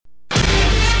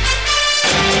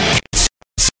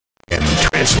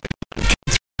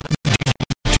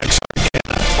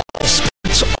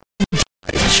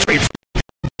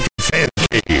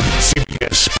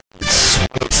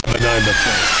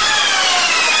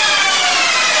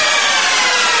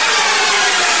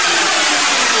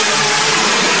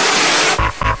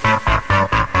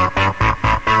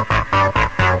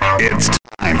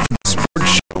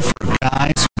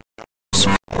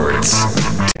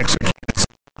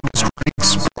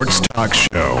Sports Talk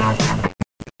Show.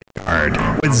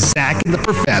 With Zach and the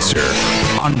Professor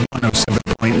on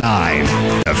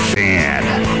 107.9 The Fan.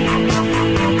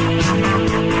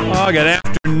 Oh, good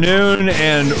afternoon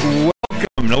and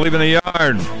welcome to Leaving the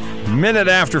Yard. Minute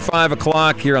after 5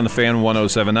 o'clock here on The Fan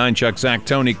 107.9. Chuck, Zach,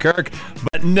 Tony, Kirk.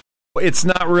 But no, it's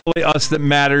not really us that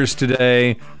matters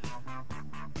today.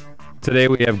 Today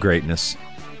we have greatness.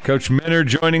 Coach Minner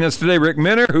joining us today. Rick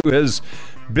Minner, who has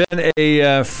been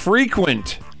a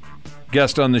frequent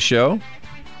guest on the show.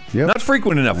 Yep. Not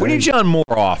frequent enough. We need you on more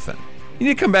often. You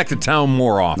need to come back to town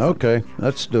more often. Okay,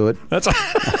 let's do it. That's. I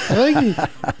think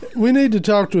we need to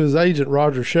talk to his agent,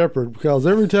 Roger Shepard, because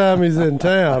every time he's in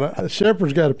town,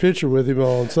 Shepard's got a picture with him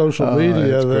on social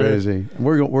media. That's crazy.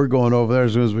 We're going over there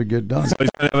as soon as we get done. So he's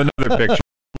going to have another picture.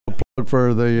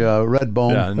 For the Red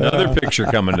Bone. Yeah, another picture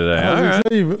coming today. All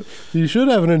right. You should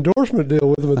have an endorsement deal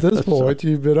with him at this point.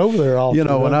 You've been over there all. You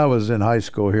know, when I was in high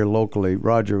school here locally,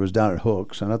 Roger was down at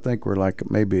Hooks, and I think we're like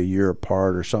maybe a year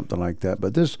apart or something like that.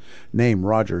 But this name,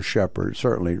 Roger Shepard,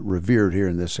 certainly revered here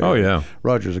in this area. Oh, yeah.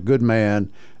 Roger's a good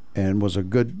man and was a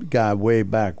good guy way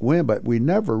back when, but we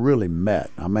never really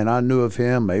met. I mean, I knew of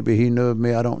him. Maybe he knew of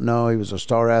me. I don't know. He was a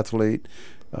star athlete.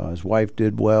 His wife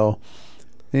did well.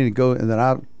 Then he'd go, and then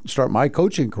I start my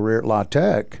coaching career at La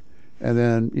Tech, and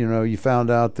then you found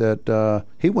out that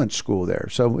he went to school there.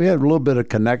 So we had a little bit of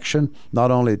connection,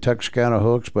 not only at Texarkana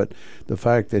Hooks, but the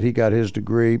fact that he got his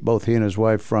degree, both he and his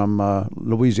wife, from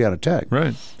Louisiana Tech.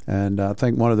 Right. And I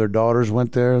think one of their daughters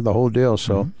went there, the whole deal.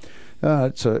 So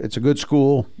it's a good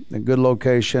school, a good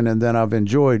location, and then I've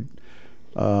enjoyed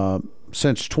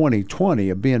since 2020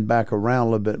 of being back around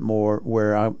a little bit more,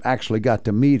 where I actually got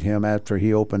to meet him after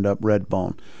he opened up Red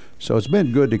Bone. So it's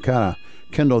been good to kind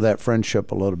of kindle that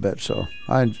friendship a little bit. So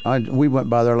we went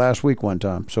by there last week one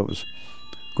time, so it was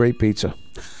great pizza.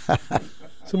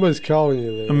 Somebody's calling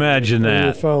you there. Imagine that. On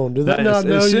your phone. Do they not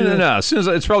know you? No, as soon as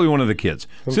it's probably one of the kids.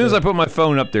 As soon as Okay. I put my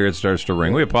phone up there, it starts to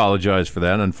ring. We apologize for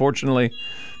that. Unfortunately,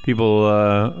 people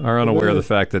are unaware of the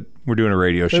fact that we're doing a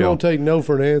radio They show don't take no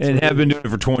for an answer. and have been doing it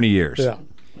for 20 years. Yeah,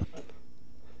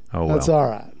 Oh, well. that's all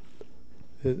right.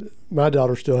 My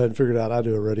daughter still hadn't figured out I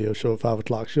do a radio show at 5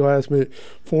 o'clock. She'll ask me at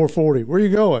 4:40, where are you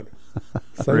going?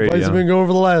 Same Radio. place I've been going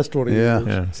for the last 20 Yeah. years.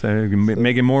 Yeah, so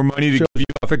making more money to give you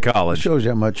off at college. Shows you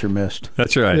how much you missed.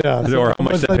 That's right. Yeah, Or how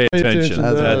much they pay attention. to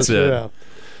That's us, it. Yeah.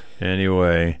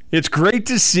 Anyway, it's great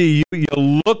to see you.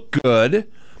 You look good.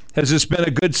 Has this been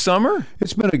a good summer?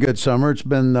 It's been a good summer. It's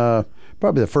been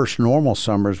probably the first normal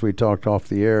summers we talked off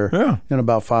the air in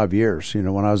about 5 years.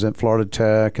 When I was at Florida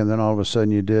Tech, and then all of a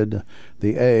sudden you did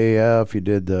the AAF, you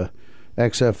did the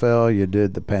XFL, you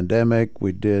did the pandemic.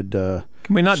 We did.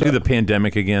 Can we not do the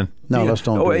pandemic again? No, let's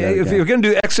don't do that If again. you're going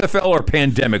to do XFL or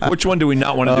pandemic, which one do we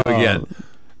not want to do again?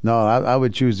 No, I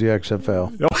would choose the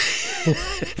XFL.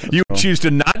 You would choose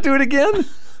to not do it again?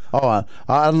 Oh,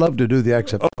 I'd love to do the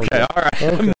XFL. Okay, all right.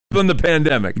 I'm doing the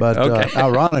pandemic. But okay.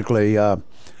 ironically,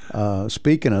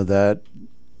 speaking of that,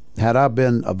 had I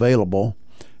been available,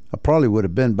 I probably would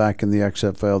have been back in the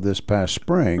XFL this past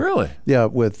spring. Really? Yeah,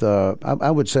 with I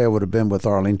would say I would have been with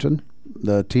Arlington,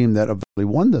 the team that eventually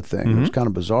won the thing. It was kind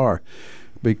of bizarre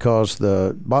because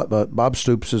Bob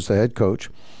Stoops is the head coach,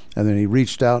 and then he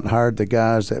reached out and hired the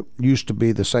guys that used to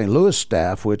be the St. Louis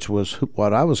staff, which was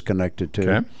what I was connected to.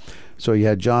 Okay. So you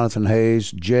had Jonathan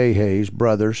Hayes, Jay Hayes,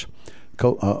 brothers,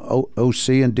 OC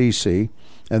and DC,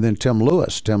 and then Tim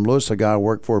Lewis. Tim Lewis, the guy I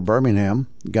worked for Birmingham,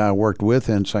 the guy I worked with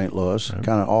in St. Louis,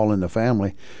 kind of all in the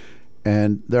family.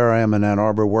 And there I am in Ann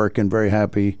Arbor working, very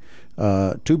happy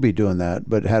to be doing that.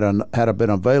 But had I been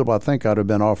available, I think I'd have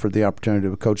been offered the opportunity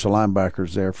to coach the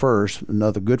linebackers there first.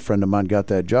 Another good friend of mine got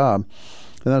that job.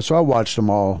 And then, so I watched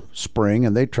them all spring,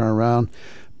 and they turned around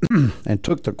and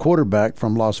took the quarterback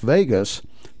from Las Vegas.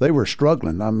 They were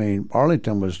struggling. I mean,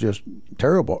 Arlington was just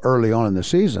terrible early on in the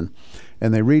season.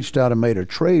 And they reached out and made a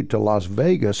trade to Las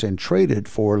Vegas and traded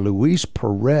for Luis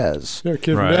Perez. Yeah,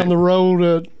 kid Right. from down the road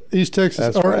at East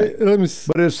Texas. That's right. Let me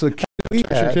But it's the kid we had.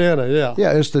 Texarkana, yeah.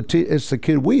 Yeah, it's the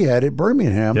kid we had at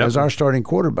Birmingham Yep. as our starting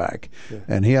quarterback. Yeah.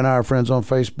 And he and I are friends on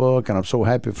Facebook, and I'm so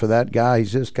happy for that guy.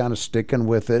 He's just kind of sticking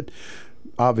with it.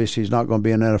 Obviously, he's not going to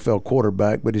be an NFL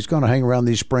quarterback, but he's going to hang around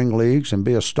these spring leagues and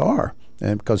be a star.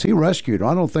 And because he rescued him.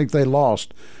 I don't think they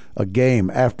lost a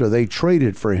game after they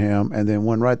traded for him and then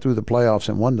went right through the playoffs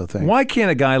and won the thing. Why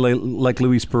can't a guy like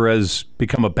Luis Perez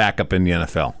become a backup in the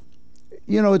NFL?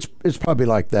 It's probably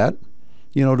like that.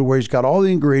 To where he's got all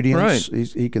the ingredients. Right.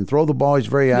 He can throw the ball. He's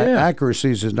very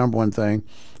accuracy is his number one thing.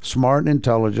 Smart and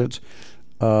intelligence.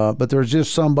 But there's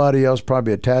just somebody else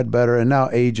probably a tad better. And now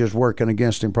age is working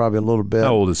against him probably a little bit.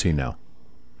 How old is he now?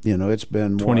 It's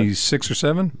been 26 or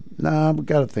 7? Nah, we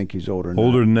got to think he's older.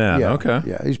 Older than that. Yeah, Okay.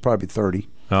 Yeah, he's probably 30.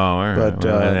 Oh, all right. But,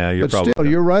 you're but still,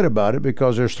 you're right about it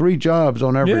because there's 3 jobs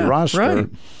on every roster, right.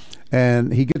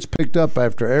 and he gets picked up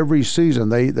after every season.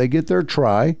 They get their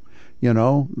try.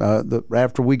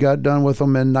 After we got done with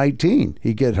him in 19,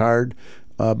 he get hired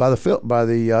by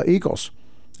the Eagles.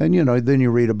 And, then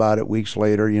you read about it weeks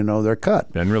later, they're cut.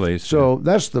 And released. So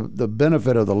that's the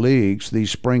benefit of the leagues, these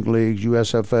spring leagues,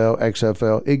 USFL,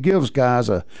 XFL. It gives guys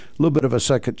a little bit of a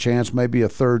second chance, maybe a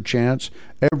third chance.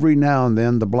 Every now and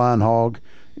then the blind hog,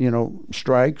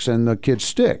 strikes and the kid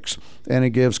sticks. And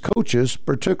it gives coaches,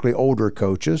 particularly older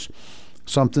coaches,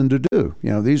 something to do.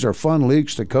 These are fun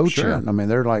leagues to coach in. I mean,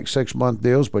 they're like 6-month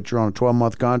deals, but you're on a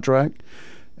 12-month contract.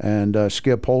 And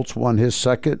Skip Holtz won his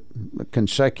second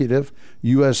consecutive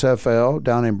USFL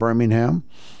down in Birmingham.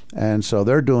 And so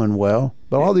they're doing well.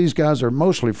 But all these guys are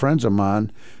mostly friends of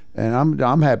mine. And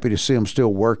I'm happy to see them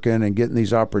still working and getting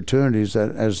these opportunities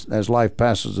that as life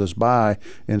passes us by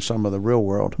in some of the real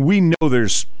world. We know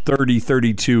there's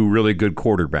 32 really good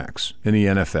quarterbacks in the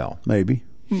NFL. Maybe.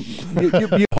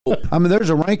 You hope. I mean, there's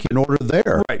a ranking order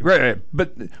there. Right.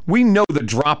 But we know the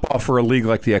drop-off for a league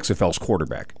like the XFL's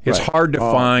quarterback. It's hard to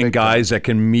find guys that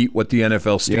can meet what the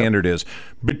NFL standard is.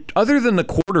 But other than the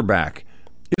quarterback,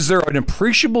 is there an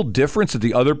appreciable difference at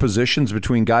the other positions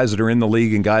between guys that are in the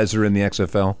league and guys that are in the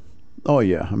XFL? Oh,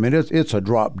 yeah. I mean, it's a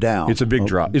drop down. It's a big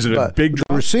drop. Is it a big drop?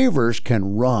 The receivers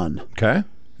can run. Okay.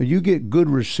 You get good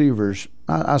receivers.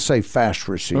 I say fast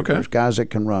receivers, guys that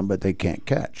can run, but they can't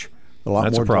catch. A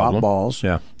lot more drop balls,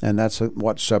 and that's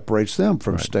what separates them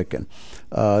from sticking.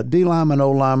 D lineman, O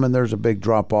lineman, there's a big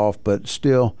drop off, but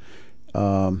still,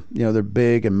 they're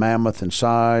big and mammoth in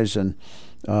size. And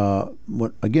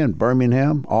again,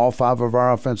 Birmingham, all 5 of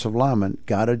our offensive linemen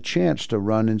got a chance to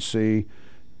run and see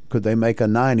could they make a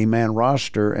 90-man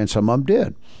roster, and some of them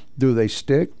did. Do they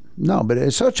stick? No, but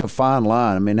it's such a fine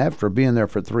line. I mean, after being there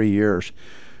for 3 years,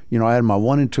 I had my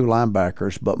 1 and 2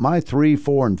 linebackers, but my 3,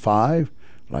 4, and 5.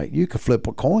 Like, you could flip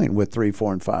a coin with 3,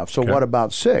 4, and 5. So what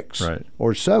about 6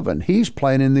 or 7? He's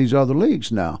playing in these other leagues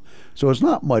now. So it's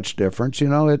not much difference.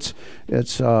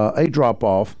 It's a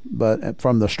drop-off, but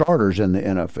from the starters in the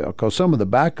NFL, because some of the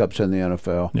backups in the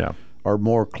NFL are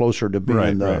more closer to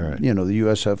being the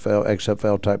USFL,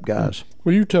 XFL type guys.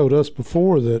 Well, you told us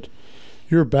before that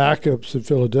your backups in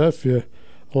Philadelphia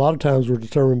a lot of times were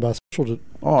determined by special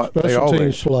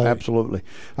teams play. Absolutely.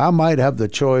 I might have the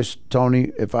choice,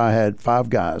 Tony, if I had 5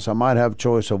 guys. I might have a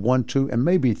choice of 1, 2, and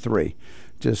maybe 3,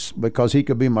 just because he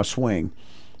could be my swing.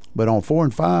 But on 4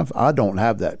 and 5, I don't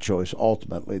have that choice.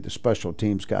 Ultimately, the special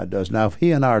teams guy does. Now, if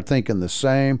he and I are thinking the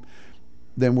same,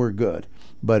 then we're good.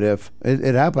 But if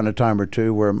it happened a time or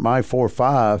two where my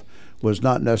 4-5 was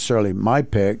not necessarily my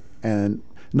pick, and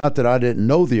not that I didn't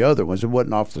know the other ones. It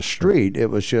wasn't off the street. It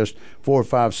was just 4,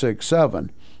 5, 6,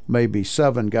 7. Maybe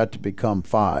 7 got to become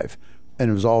 5, and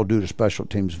it was all due to special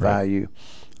teams value.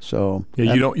 So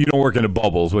you don't work in a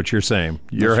bubble, is what you're saying.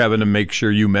 You're having to make sure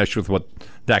you mesh with what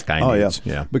that guy needs.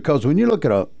 Yeah. Because when you look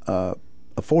at a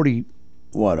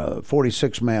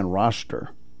 46-man roster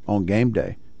on game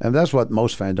day, and that's what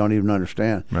most fans don't even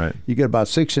understand. Right. You get about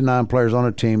 69 players on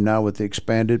a team now with the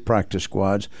expanded practice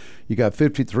squads. You got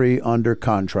 53 under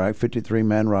contract,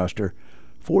 53-man roster.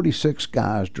 46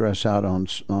 guys dress out on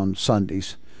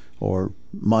Sundays or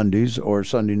Mondays or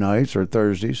Sunday nights or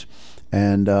Thursdays.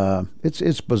 And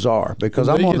it's bizarre because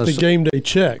I'm on the game day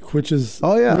check, which is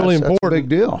really important. That's a big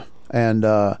deal. And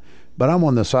but I'm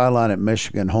on the sideline at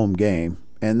Michigan home game,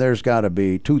 and there's got to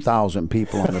be 2,000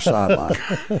 people on the sideline.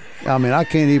 I mean, I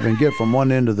can't even get from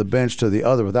one end of the bench to the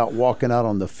other without walking out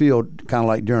on the field, kind of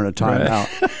like during a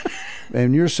timeout. Right.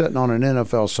 And you're sitting on an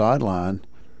NFL sideline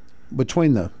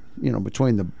between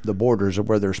the borders of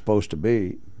where they're supposed to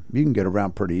be. You can get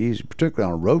around pretty easy,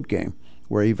 particularly on a road game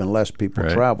where even less people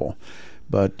travel.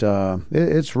 But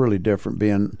it's really different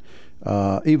being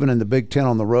even in the Big Ten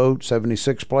on the road,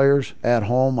 76 players, at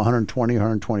home 120,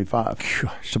 125. Gosh.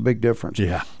 It's a big difference.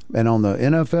 Yeah. And on the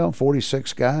NFL,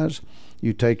 46 guys,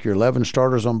 you take your 11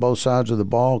 starters on both sides of the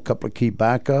ball, a couple of key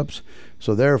backups.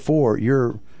 So therefore,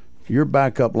 your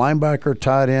backup linebacker,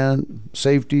 tight end,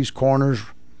 safeties, corners,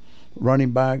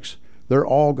 running backs, they're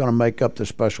all going to make up the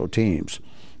special teams.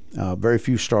 Very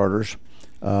few starters.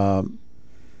 And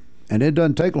it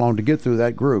doesn't take long to get through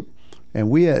that group. And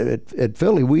we had, at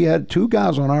Philly, we had 2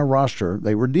 guys on our roster.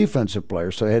 They were defensive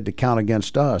players, so they had to count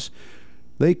against us.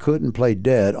 They couldn't play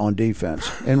dead on defense.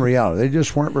 In reality, they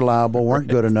just weren't reliable, weren't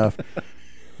good enough.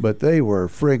 But they were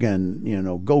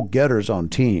friggin', go-getters on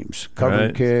teams,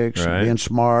 covering kicks, being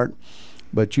smart.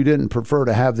 but you didn't prefer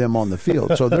to have them on the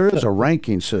field. So there is a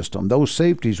ranking system. Those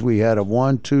safeties we had of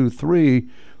 1, 2, 3,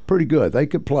 pretty good. They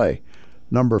could play.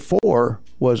 Number 4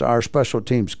 was our special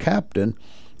teams captain,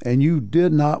 and you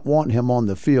did not want him on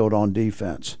the field on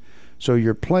defense. So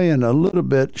you're playing a little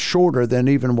bit shorter than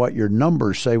even what your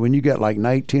numbers say. When you get like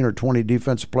 19 or 20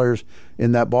 defensive players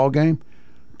in that ball game,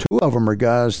 2 of them are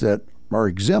guys that are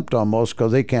exempt almost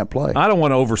because they can't play. I don't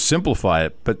want to oversimplify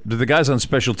it, but the guys on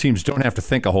special teams don't have to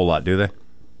think a whole lot, do they?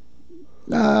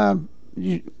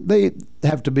 They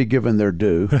have to be given their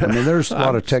due. I mean, there's a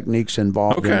lot of techniques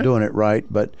involved in doing it right,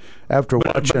 but after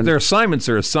watching... But their assignments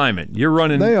are assignment. You're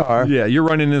running... They are. Yeah, you're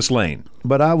running this lane.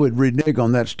 But I would renege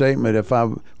on that statement if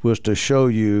I was to show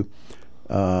you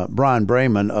Brian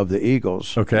Brayman of the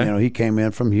Eagles. Okay. You know, he came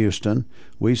in from Houston.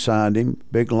 We signed him,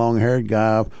 big long-haired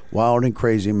guy, wild and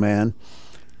crazy man,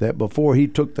 that before he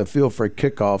took the field for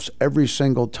kickoffs every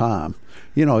single time,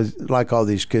 you know, like all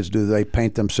these kids do, they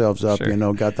paint themselves up, you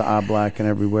know, got the eye black and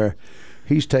everywhere.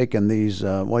 He's taking these,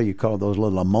 what do you call those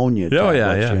little ammonia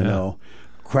tablets, you know,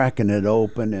 cracking it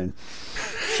open and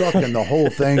sucking the whole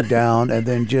thing down and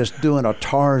then just doing a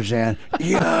Tarzan,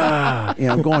 you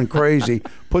know, going crazy,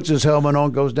 puts his helmet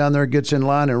on, goes down there, gets in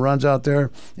line and runs out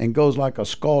there and goes like a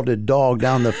scalded dog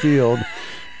down the field.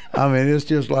 I mean, it's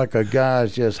just like a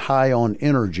guy's just high on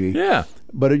energy. Yeah.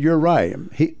 But you're right.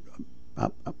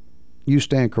 You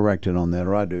stand corrected on that,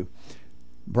 or I do.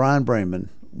 Brian Brayman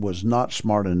was not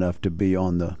smart enough to be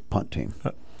on the punt team.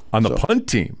 On the punt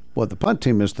team? Well, the punt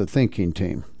team is the thinking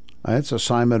team. It's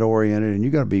assignment oriented, and you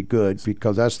got to be good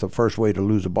because that's the first way to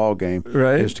lose a ball game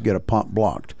is to get a punt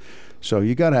blocked. So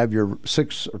you got to have your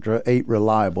 6 or 8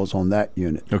 reliables on that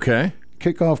unit. Okay.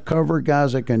 Kickoff cover,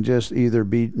 guys that can just either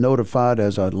be notified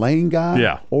as a lane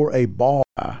guy or a ball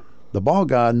guy. The ball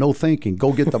guy, no thinking,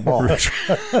 go get the ball.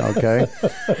 Okay?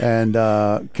 And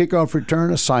kickoff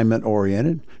return, assignment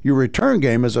oriented. Your return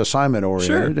game is assignment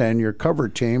oriented, and your cover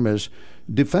team is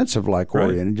defensive like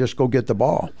oriented. Just go get the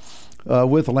ball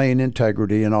with lane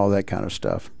integrity and all that kind of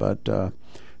stuff. But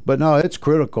no, it's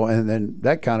critical, and then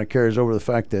that kind of carries over the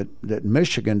fact that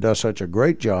Michigan does such a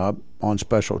great job on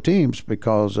special teams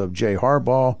because of Jay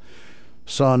Harbaugh,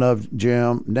 son of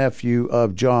Jim, nephew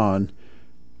of John.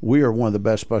 We are one of the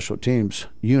best special teams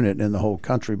unit in the whole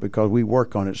country because we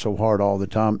work on it so hard all the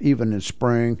time, even in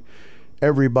spring.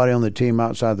 Everybody on the team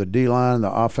outside the D-line,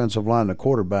 the offensive line, the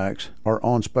quarterbacks are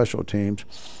on special teams.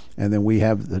 And then we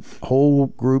have the whole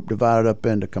group divided up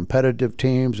into competitive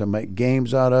teams and make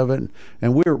games out of it.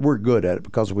 And we're good at it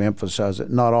because we emphasize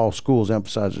it. Not all schools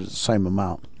emphasize it the same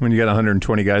amount. When you got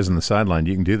 120 guys on the sideline,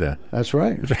 you can do that. That's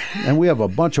right. And we have a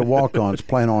bunch of walk-ons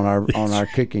playing on our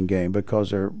kicking game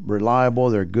because they're reliable,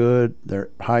 they're good, they're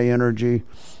high energy,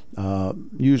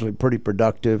 usually pretty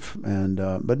productive. And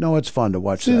but no, it's fun to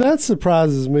watch. See, that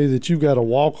surprises me that you got a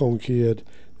walk-on kid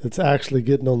that's actually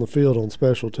getting on the field on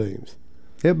special teams.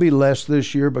 It'll be less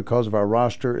this year because of our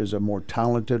roster is a more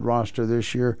talented roster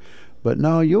this year. But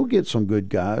no, you'll get some good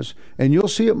guys. And you'll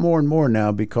see it more and more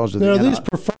now because of the NIL. Now, these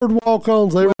preferred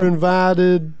walk-ons, they were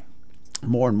invited.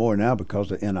 More and more now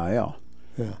because of NIL.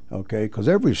 Yeah. Okay, because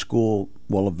every school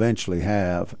will eventually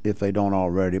have, if they don't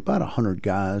already, about 100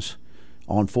 guys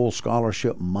on full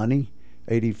scholarship money,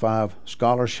 85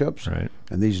 scholarships. Right.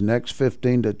 And these next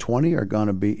 15 to 20 are going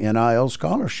to be NIL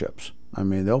scholarships. I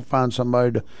mean, they'll find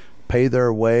somebody to pay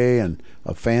their way and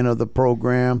a fan of the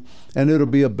program, and it'll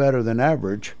be a better than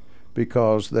average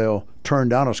because they'll turn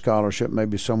down a scholarship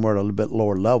maybe somewhere at a little bit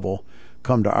lower level,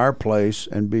 come to our place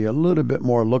and be a little bit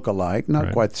more look-alike,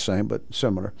 not quite the same but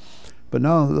similar. But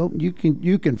no, you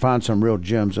can find some real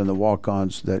gems in the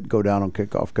walk-ons that go down on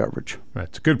kickoff coverage. Right.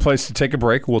 It's a good place to take a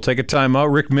break. We'll take a time out.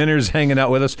 Rick Minner's hanging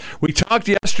out with us. We talked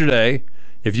yesterday.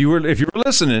 If you were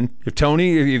listening, if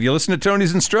you listened to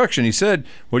Tony's instruction, he said,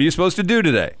 "What are you supposed to do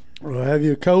today?" Well, have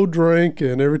you a cold drink,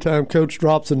 and every time Coach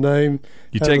drops a name,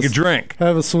 you take a drink.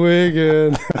 Have a swig.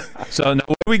 And So now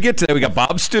what do we get today? We got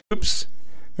Bob Stoops.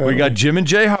 We got Jim and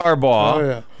Jay Harbaugh. Oh,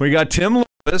 yeah. We got Tim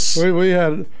Lewis. We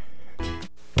had...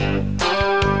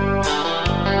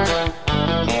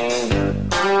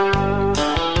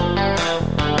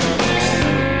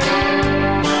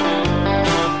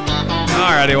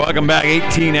 Alrighty, welcome back.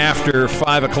 18 after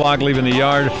 5 o'clock, leaving the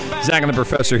yard. Zach and the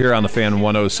Professor here on the Fan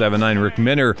 107.9. Rick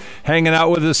Minner hanging out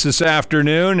with us this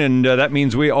afternoon, and that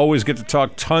means we always get to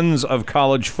talk tons of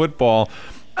college football.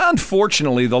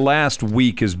 Unfortunately, the last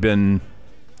week has been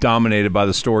dominated by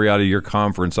the story out of your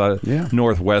conference,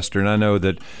 Northwestern. I know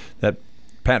that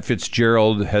Pat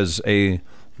Fitzgerald has a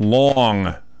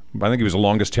long... I think he was the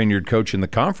longest tenured coach in the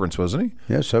conference, wasn't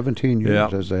he? Yeah, 17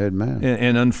 years as the head man.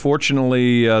 And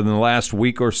unfortunately, in the last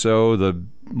week or so,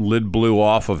 lid blew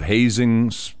off of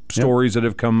hazing stories that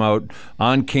have come out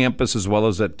on campus as well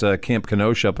as at Camp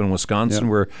Kenosha up in Wisconsin,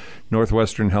 where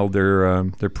Northwestern held their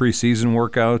preseason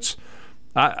workouts.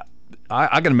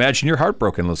 I can imagine you're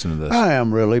heartbroken listening to this. I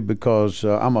am really, because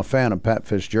I'm a fan of Pat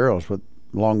Fitzgerald's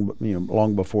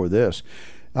long before this.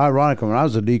 Ironically, when I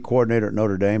was the D coordinator at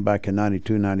Notre Dame back in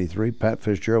 92, 93, Pat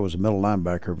Fitzgerald was a middle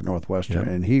linebacker for Northwestern,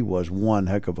 and he was one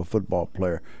heck of a football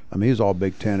player. I mean, he was all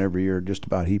Big Ten every year, just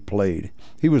about. He played.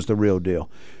 He was the real deal.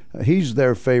 He's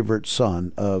their favorite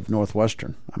son of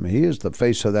Northwestern. I mean, he is the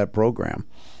face of that program.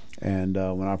 And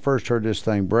when I first heard this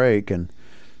thing break, and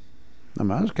I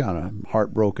was kind of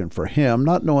heartbroken for him,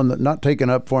 not taking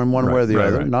up for him one way or the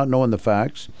other, not knowing the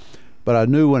facts. But I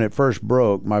knew when it first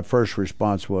broke, my first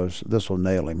response was, this will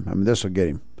nail him. I mean, this will get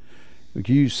him.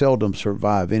 You seldom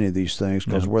survive any of these things,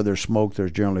 because where there's smoke,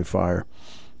 there's generally fire.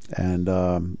 And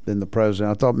then the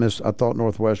president, I thought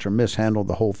Northwestern mishandled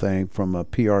the whole thing from a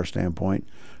PR standpoint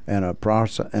and a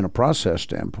process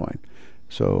standpoint.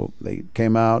 So they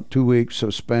came out, 2 weeks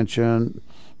suspension.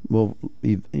 We'll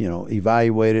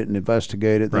evaluate it and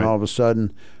investigate it. Then all of a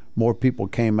sudden, more people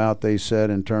came out, they said,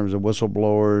 in terms of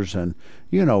whistleblowers. And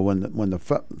when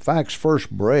the facts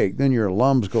first break, then your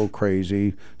alums go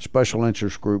crazy, special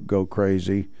interest group go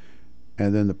crazy,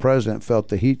 and then the president felt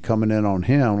the heat coming in on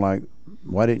him, like,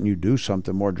 why didn't you do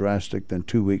something more drastic than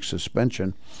 2 weeks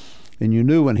suspension? And you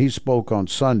knew when he spoke on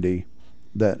Sunday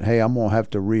that, hey, I'm going to have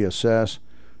to reassess.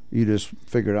 You just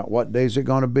figured out what day is it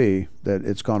going to be that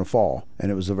it's going to fall.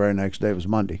 And it was the very next day. It was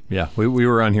Monday. Yeah, we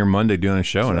were on here Monday doing a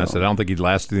show, and I said, I don't think he'd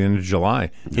last to the end of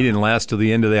July. He didn't last to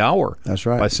the end of the hour. That's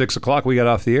right. By 6 o'clock, we got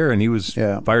off the air, and he was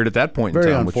fired at that point in time.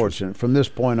 Very unfortunate. From this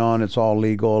point on, it's all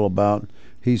legal about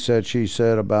he said, she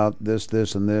said about this,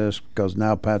 and this, because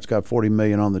now Pat's got $40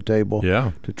 million on the table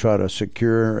to try to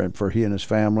secure, and for he and his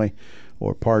family,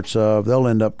 or parts of. They'll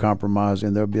end up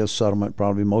compromising. There'll be a settlement,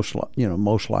 probably most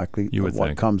likely of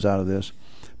what comes out of this.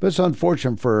 But it's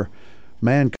unfortunate for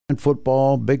mankind,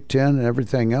 football, Big Ten, and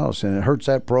everything else, and it hurts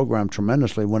that program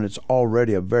tremendously when it's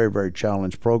already a very, very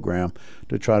challenged program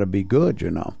to try to be good.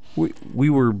 We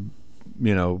were,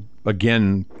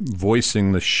 again,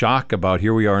 voicing the shock about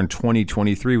here we are in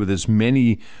 2023 with as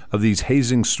many of these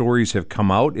hazing stories have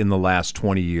come out in the last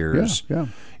 20 years.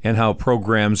 And how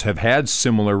programs have had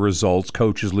similar results.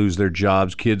 Coaches lose their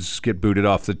jobs. Kids get booted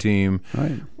off the team.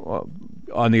 Right.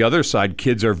 On the other side,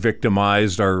 kids are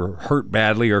victimized, are hurt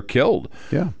badly, or killed.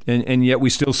 And yet we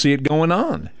still see it going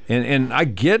on. And I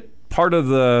get part of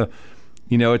the,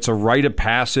 it's a rite of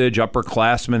passage,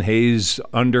 upperclassmen haze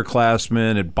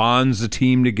underclassmen. It bonds the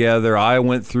team together. I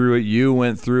went through it. You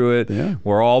went through it.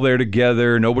 We're all there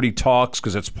together. Nobody talks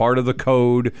because it's part of the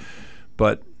code.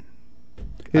 But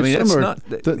it's similar.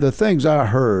 The things I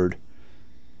heard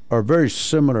are very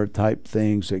similar type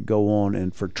things that go on in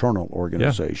fraternal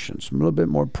organizations. A little bit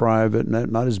more private,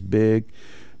 not as big,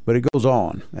 but it goes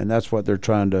on, and that's what they're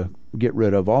trying to get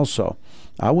rid of also.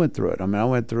 I went through it. I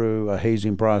went through a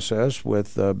hazing process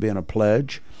with being a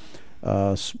pledge,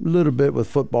 a little bit with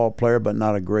football player, but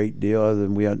not a great deal, other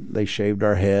than they shaved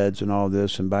our heads and all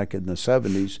this, and back in the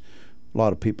 70s, a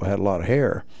lot of people had a lot of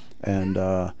hair,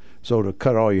 and so to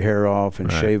cut all your hair off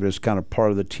and shave it as kind of part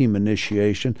of the team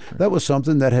initiation, that was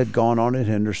something that had gone on at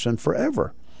Henderson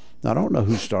forever. Now, I don't know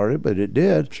who started, but it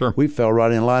did. Sure. We fell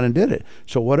right in line and did it.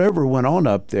 So whatever went on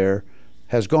up there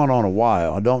has gone on a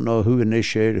while. I don't know who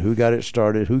initiated, who got it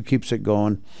started, who keeps it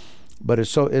going, but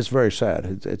it's very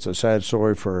sad. It's a sad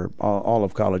story for all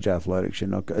of college athletics,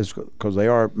 because they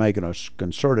are making a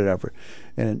concerted effort.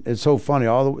 And it's so funny.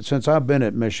 Since I've been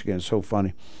at Michigan, it's so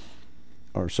funny.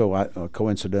 Or so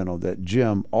coincidental that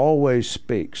Jim always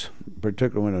speaks,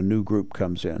 particularly when a new group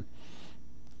comes in.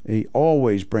 He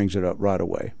always brings it up right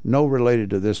away. No related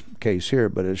to this case here,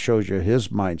 but it shows you his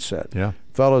mindset. Yeah.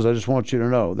 Fellas, I just want you to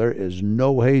know there is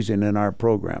no hazing in our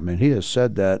program. And he has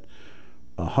said that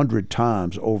 100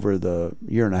 times over the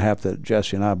year and a half that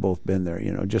Jesse and I have both been there.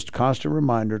 Just a constant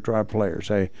reminder to our players,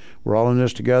 hey, we're all in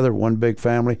this together, one big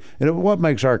family. And what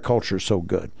makes our culture so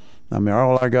good?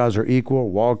 All our guys are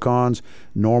equal, walk-ons,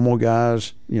 normal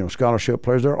guys, scholarship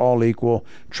players. They're all equal,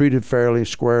 treated fairly,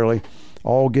 squarely,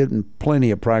 all getting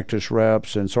plenty of practice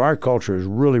reps. And so our culture is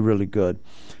really, really good.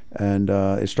 And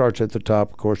it starts at the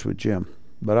top, of course, with Jim.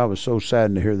 But I was so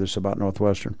saddened to hear this about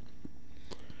Northwestern.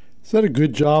 Is that a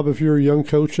good job if you're a young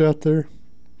coach out there?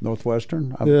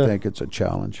 Northwestern? I would think it's a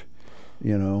challenge.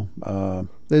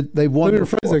 They've won. Let me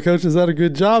rephrase that, Coach. Is that a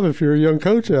good job if you're a young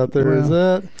coach out there? Well, is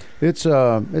that? It's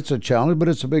a challenge, but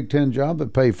it's a Big Ten job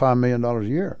that pay $5 million a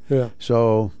year. Yeah.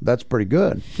 So that's pretty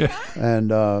good. Yeah.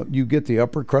 And you get the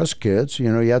upper crust kids.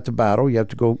 You know, you have to battle. You have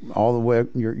to go all the way.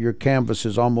 Your canvas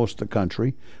is almost the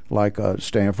country, like a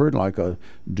Stanford, like a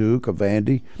Duke, a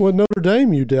Vandy. Well, Notre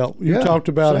Dame, you talked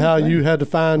about how thing. you had to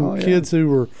find kids who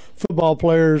were football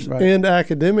players and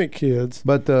academic kids.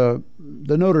 But the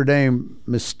Notre Dame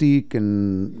mystique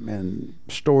and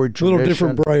storied tradition. A little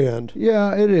different brand.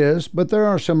 Yeah, it is. But there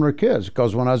are similar kids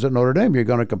because when I was at Notre Dame, you're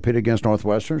going to compete against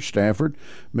Northwestern, Stanford,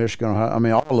 Michigan, Ohio, I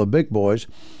mean, all the big boys.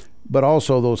 But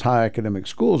also those high academic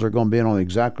schools are going to be in on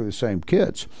exactly the same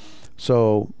kids.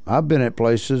 So I've been at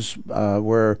places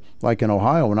where, like in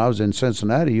Ohio, when I was in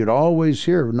Cincinnati, you'd always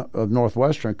hear of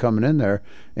Northwestern coming in there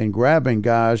and grabbing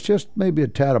guys just maybe a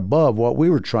tad above what we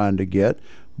were trying to get,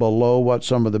 below what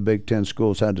some of the Big Ten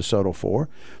schools had to settle for.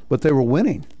 But they were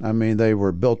winning. I mean, they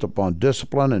were built upon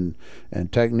discipline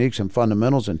and techniques and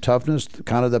fundamentals and toughness,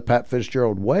 kind of the Pat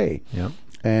Fitzgerald way. Yeah.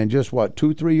 And just,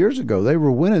 2-3 years ago, they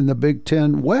were winning the Big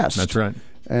Ten West. That's right.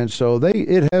 And so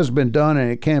it has been done,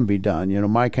 and it can be done. You know,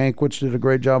 Mike Hankwitz did a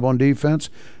great job on defense.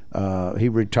 He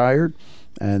retired,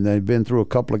 and they've been through a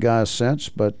couple of guys since.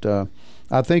 But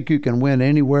I think you can win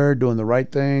anywhere doing the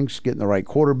right things, getting the right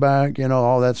quarterback, you know,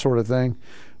 all that sort of thing.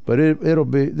 But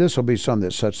this will be something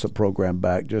that sets the program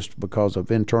back just because of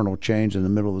internal change in the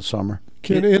middle of the summer.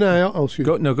 Can NIL?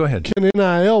 Go ahead. Can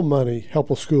NIL money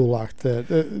help a school like that?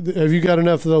 Have you got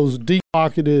enough of those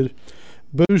deep-pocketed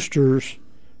boosters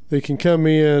that can come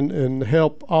in and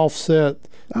help offset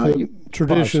the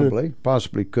tradition?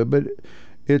 Possibly could, but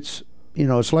it's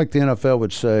like the NFL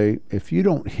would say, if you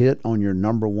don't hit on your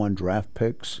number one draft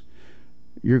picks,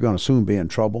 you're going to soon be in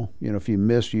trouble. You know, if you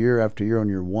miss year after year on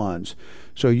your ones.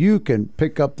 So you can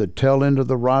pick up the tail end of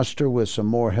the roster with some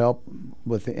more help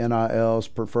with the NILs,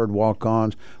 preferred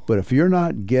walk-ons. But if you're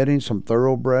not getting some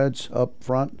thoroughbreds up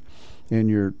front in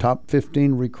your top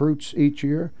 15 recruits each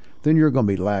year, then you're going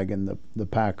to be lagging the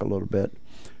pack a little bit.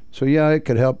 So, yeah, it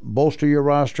could help bolster your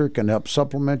roster, can help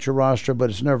supplement your roster, but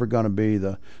it's never going to be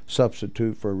the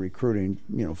substitute for recruiting,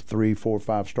 3, 4,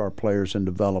 5-star players and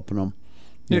developing them.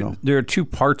 There are two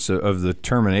parts of the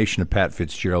termination of Pat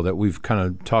Fitzgerald that we've kind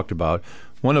of talked about.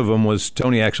 One of them was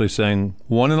Tony actually saying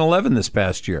 1-11 this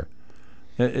past year.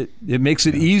 It makes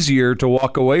it easier to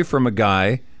walk away from a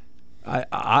guy.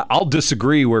 I'll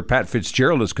disagree where Pat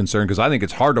Fitzgerald is concerned because I think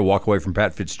it's hard to walk away from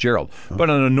Pat Fitzgerald. But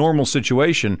in a normal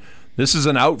situation, this is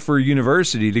an out for a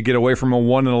university to get away from a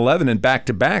 1-11 and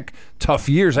back-to-back tough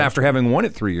years after having won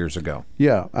it 3 years ago.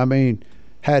 Yeah, I mean,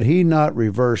 had he not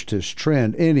reversed his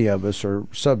trend, any of us are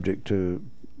subject to,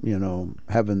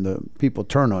 having the people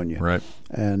turn on you. Right.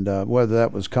 And whether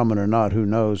that was coming or not, who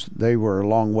knows? They were a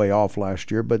long way off last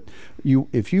year. But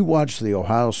if you watch the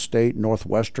Ohio State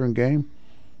Northwestern game,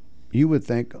 you would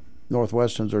think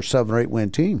Northwestern's are 7 or 8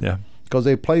 win team. Yeah. Because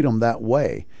they played them that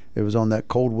way. It was on that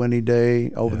cold, windy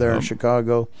day over there in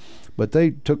Chicago. But they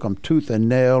took them tooth and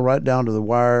nail right down to the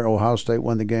wire. Ohio State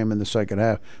won the game in the second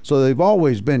half. So they've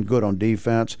always been good on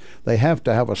defense. They have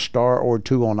to have a star or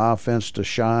two on offense to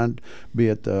shine, be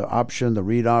it the option, the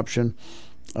read option.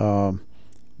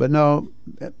 But no,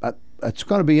 it's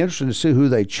going to be interesting to see who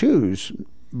they choose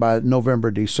by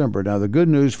November, December. Now, the good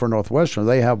news for Northwestern,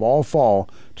 they have all fall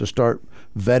to start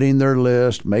vetting their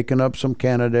list, making up some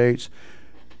candidates.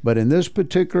 But in this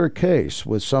particular case,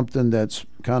 with something that's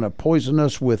kind of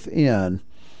poisonous within,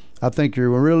 I think you're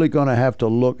really going to have to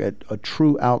look at a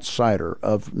true outsider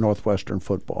of Northwestern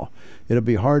football. It'll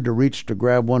be hard to reach to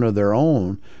grab one of their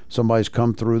own. Somebody's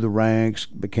come through the ranks,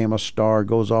 became a star,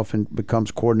 goes off and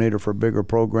becomes coordinator for a bigger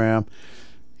program.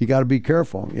 You got to be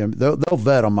careful. They'll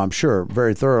vet them, I'm sure,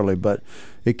 very thoroughly, but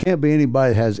it can't be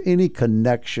anybody that has any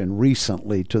connection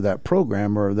recently to that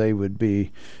program, or they would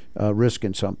be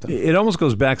risking something. It almost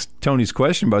goes back to Tony's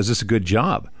question about, is this a good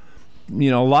job?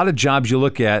 A lot of jobs you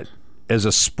look at as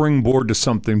a springboard to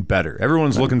something better.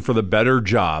 Everyone's looking for the better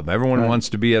job. Everyone wants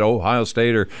to be at Ohio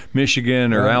State or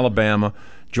Michigan or Alabama,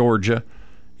 Georgia.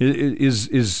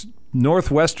 Is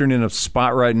Northwestern in a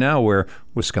spot right now where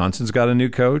Wisconsin's got a new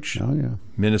coach? Oh, yeah.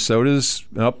 Minnesota's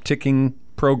an upticking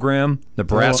program.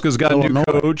 Nebraska's got a new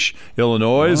coach.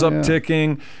 Illinois is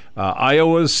upticking.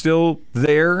 Iowa's still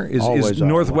there. Is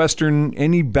Northwestern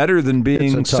any better than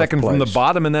being second from the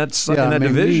bottom in that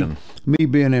division? Me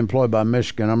being employed by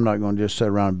Michigan, I'm not going to just sit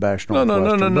around and bash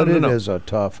Northwestern. No. It is a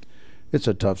tough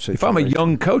situation. If I'm a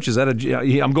young coach,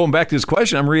 I'm going back to this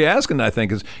question. I'm re-asking. I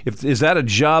think is that a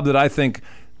job that I think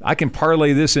I can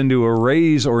parlay this into a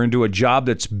raise or into a job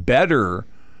that's better?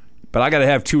 But I got to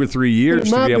have 2 or 3 years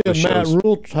to be able to show. It might be a Matt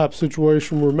Rule type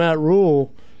situation where Matt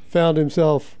Rule found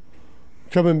himself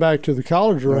coming back to the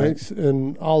college ranks,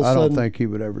 and all of a sudden, I don't think he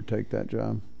would ever take that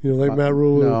job. You know, like Matt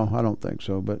Rhule. No, I don't think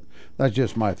so. But that's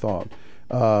just my thought.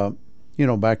 You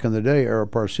know, back in the day, Ara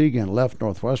Parsegian left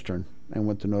Northwestern and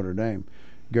went to Notre Dame.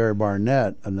 Gary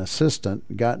Barnett, an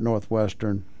assistant, got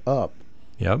Northwestern up.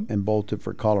 Yep. And bolted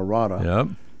for Colorado.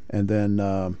 Yep. And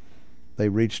then they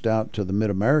reached out to the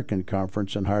Mid-American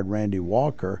Conference and hired Randy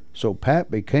Walker. So Pat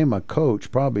became a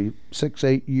coach probably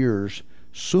 6-8 years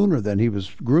sooner than he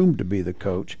was groomed to be the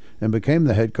coach, and became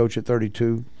the head coach at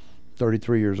 32,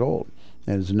 33 years old,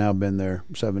 and has now been there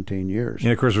 17 years.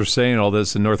 And, of course, we're saying all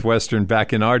this, and Northwestern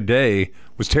back in our day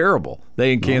was terrible.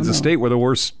 They and Kansas State were the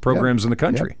worst programs in the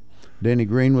country. Yep. Denny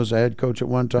Green was the head coach at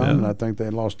one time, and I think they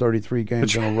lost 33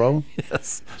 games in a row.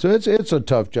 Yes. So it's a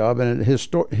tough job, and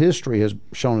history has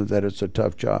shown that it's a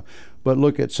tough job. But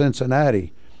look at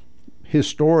Cincinnati.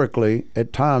 Historically,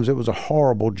 at times, it was a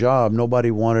horrible job.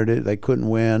 Nobody wanted it. They couldn't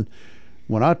win.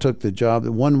 When I took the job,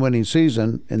 the one winning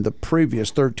season in the previous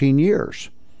 13 years.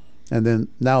 And then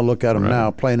now look at them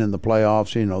now playing in the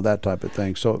playoffs, you know, that type of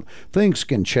thing. So things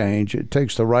can change. It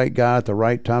takes the right guy at the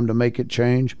right time to make it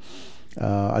change.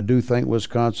 I do think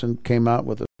Wisconsin came out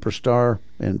with a superstar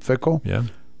in Fickell. Yeah.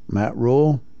 Matt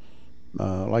Rhule.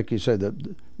 Like you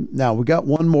said, now we got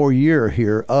one more year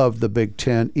here of the Big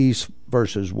Ten, East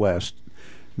versus West.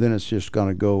 Then it's just going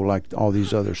to go like all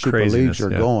these other super leagues are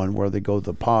going, where they go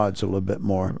the pods a little bit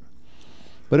more.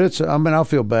 But I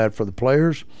feel bad for the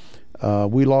players.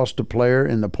 We lost a player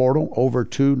in the portal over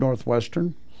to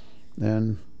Northwestern,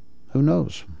 and who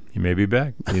knows? He may be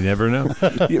back. You never know.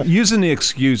 Using the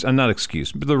excuse, not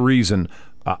excuse, but the reason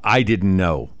I didn't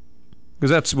know. Because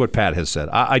that's what Pat has said.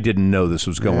 I didn't know this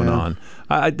was going on.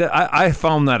 I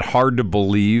found that hard to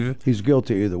believe. He's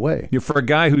guilty either way. For a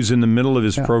guy who's in the middle of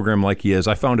his program like he is,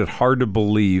 I found it hard to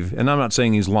believe, and I'm not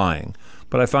saying he's lying,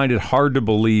 but I find it hard to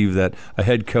believe that a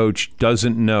head coach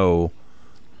doesn't know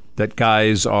that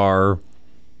guys are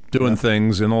doing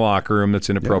things in the locker room that's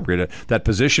inappropriate. Yeah. That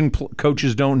position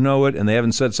coaches don't know it, and they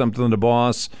haven't said something to the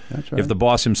boss. That's right. If the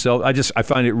boss himself, I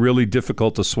find it really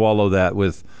difficult to swallow that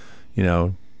with,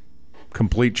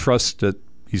 complete trust that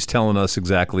he's telling us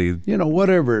exactly.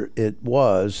 Whatever it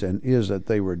was and is that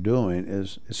they were doing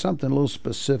is something a little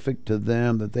specific to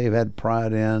them that they've had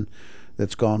pride in,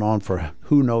 that's gone on for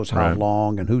who knows how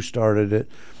long, and who started it,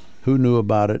 who knew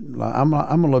about it. I'm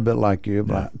a little bit like you,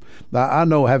 but I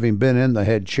know, having been in the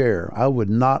head chair, I would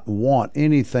not want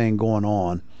anything going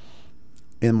on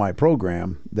in my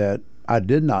program that I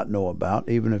did not know about,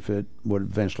 even if it would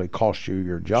eventually cost you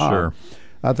your job. Sure.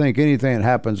 I think anything that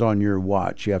happens on your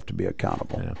watch, you have to be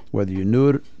accountable. Yeah. Whether you knew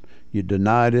it, you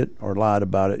denied it, or lied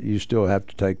about it, you still have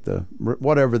to take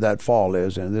whatever that fall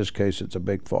is. And in this case, it's a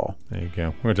big fall. There you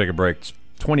go. We're going to take a break. It's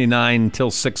 29 till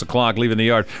 6 o'clock, leaving the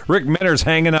yard. Rick Minter's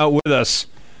hanging out with us.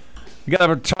 We got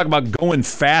to talk about going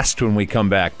fast when we come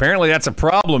back. Apparently that's a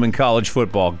problem in college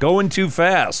football, going too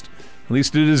fast. At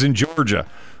least it is in Georgia.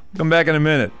 We'll come back in a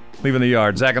minute. Leaving the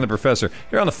yard. Zach and the Professor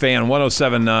here on the Fan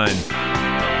 107.9.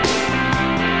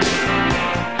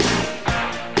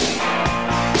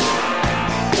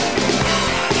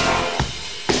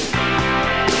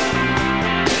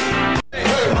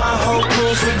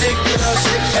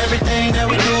 Everything that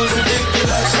we do is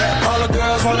ridiculous. All the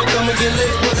girls want to come and get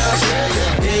lit with us.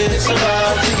 It's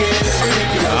about to get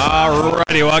ridiculous. All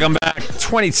righty, welcome back.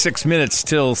 26 minutes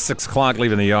till 6 o'clock,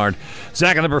 leaving the yard.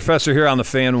 Zach and the Professor here on the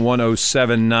Fan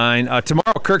 107.9.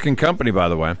 Tomorrow, Kirk and Company, by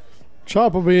the way.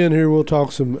 Chop will be in here. We'll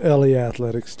talk some LA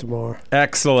athletics tomorrow.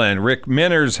 Excellent. Rick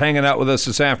Minter's hanging out with us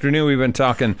this afternoon. We've been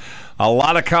talking a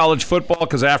lot of college football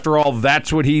because, after all,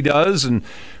 that's what he does. And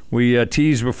we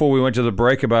teased before we went to the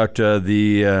break about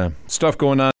the stuff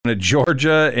going on at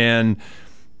Georgia. And,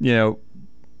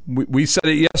 we said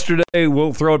it yesterday.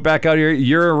 We'll throw it back out here.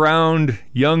 You're around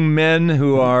young men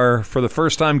who are, for the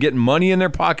first time, getting money in their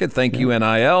pocket. Thank you,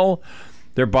 NIL.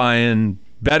 They're buying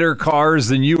better cars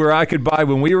than you or I could buy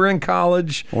when we were in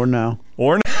college. Or now.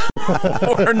 Or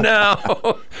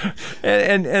now.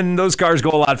 And those cars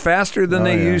go a lot faster than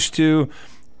they used to.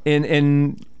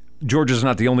 And Georgia's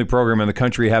not the only program in the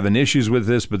country having issues with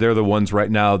this, but they're the ones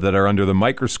right now that are under the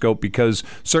microscope, because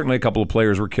certainly a couple of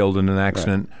players were killed in an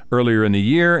accident earlier in the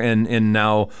year, and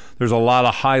now there's a lot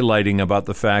of highlighting about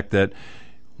the fact that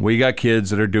we got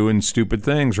kids that are doing stupid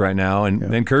things right now. And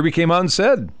then Kirby came out and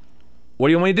said, what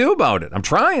do you want me to do about it? I'm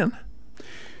trying.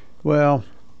 Well,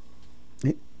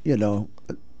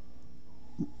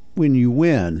 when you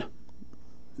win,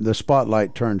 the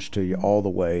spotlight turns to you all the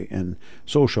way, and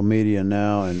social media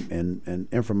now and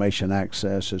information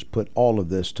access has put all of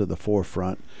this to the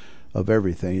forefront. of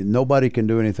everything. Nobody can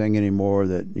do anything anymore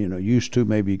that, used to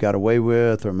maybe you got away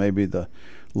with, or maybe the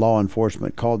law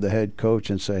enforcement called the head coach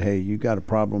and say, hey, you got a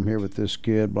problem here with this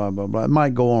kid, blah, blah, blah. It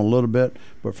might go on a little bit,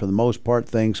 but for the most part,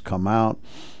 things come out,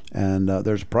 and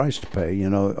there's a price to pay.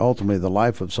 Ultimately, the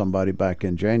life of somebody back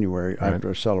in January after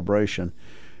a celebration.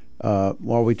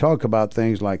 While we talk about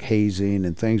things like hazing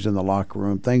and things in the locker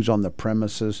room, things on the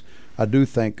premises, I do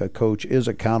think a coach is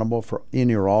accountable for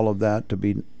any or all of that,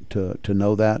 to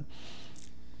know that.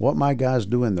 What my guys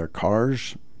do in their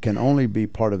cars can only be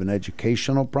part of an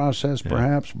educational process,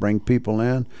 perhaps. Bring people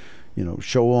in,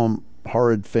 show them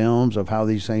horrid films of how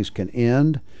these things can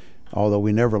end, although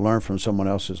we never learn from someone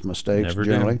else's mistakes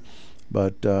generally.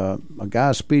 But a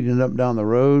guy speeding up down the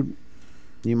road,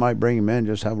 you might bring him in,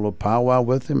 just have a little powwow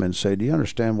with him and say, do you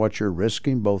understand what you're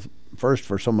risking, both first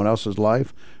for someone else's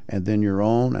life and then your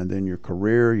own, and then your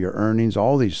career, your earnings,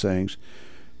 all these things.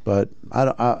 But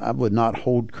I would not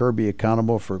hold Kirby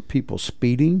accountable for people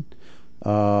speeding,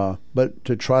 but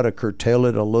to try to curtail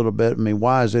it a little bit. I mean,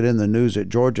 why is it in the news at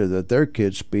Georgia that their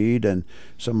kids speed and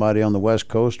somebody on the West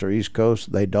Coast or East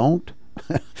Coast, they don't?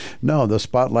 No, the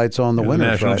spotlight's on the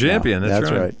winners national right champion. now.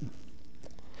 That's right.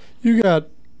 You got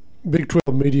Big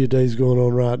 12 media days going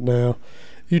on right now.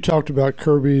 You talked about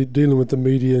Kirby dealing with the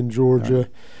media in Georgia. Right.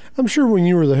 I'm sure when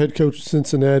you were the head coach of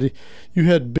Cincinnati, you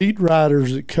had beat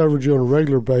writers that covered you on a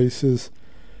regular basis.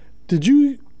 Did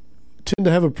you tend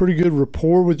to have a pretty good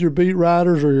rapport with your beat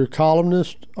writers or your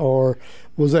columnists, or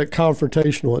was that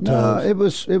confrontational at times?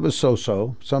 No, it was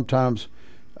so-so. Sometimes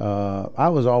I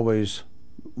was always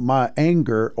 – my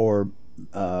anger or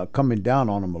coming down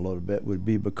on them a little bit would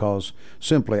be because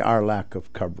simply our lack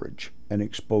of coverage and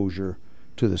exposure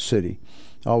to the city.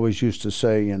 I always used to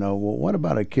say, well, what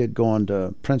about a kid going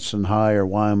to Princeton High or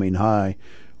Wyoming High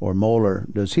or Moeller?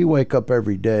 Does he wake up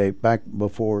every day, back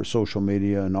before social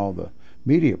media and all the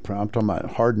media, I'm talking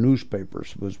about hard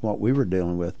newspapers was what we were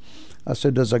dealing with. I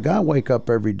said, does a guy wake up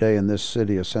every day in this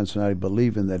city of Cincinnati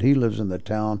believing that he lives in the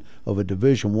town of a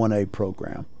Division I-A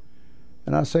program?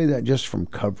 And I say that just from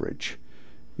coverage.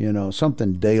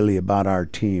 Something daily about our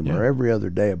team or every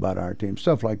other day about our team,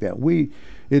 stuff like that.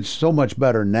 It's so much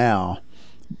better now,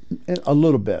 a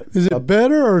little bit. Is it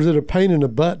better, or is it a pain in the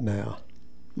butt now?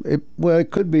 Well, it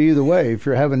could be either way. If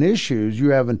you're having issues,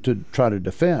 you're having to try to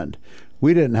defend.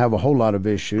 We didn't have a whole lot of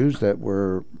issues that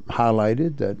were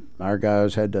highlighted that our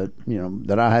guys had to,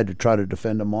 that I had to try to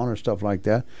defend them on or stuff like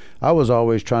that. I was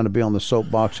always trying to be on the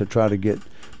soapbox to try to get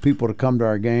people to come to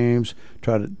our games,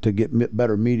 try to get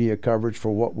better media coverage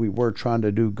for what we were trying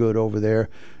to do good over there.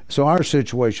 So our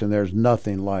situation, there's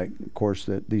nothing like, of course,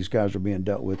 that these guys are being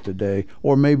dealt with today,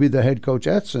 or maybe the head coach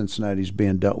at Cincinnati is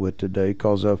being dealt with today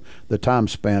because of the time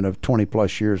span of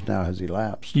 20-plus years now has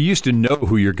elapsed. You used to know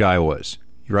who your guy was,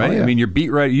 right? Oh, yeah. I mean, your beat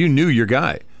writer, you knew your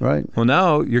guy. Right. Well,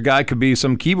 now your guy could be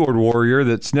some keyboard warrior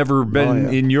that's never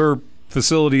been in your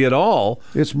facility at all.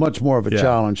 It's much more of a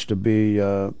challenge to be,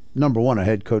 number one, a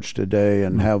head coach today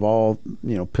and have all,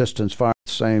 pistons fire at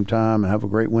the same time and have a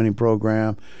great winning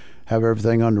program, have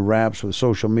everything under wraps with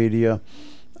social media.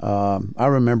 I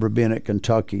remember being at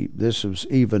Kentucky. This was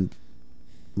it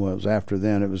was after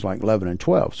then. It was like 11 and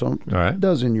 12, so a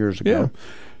dozen years ago.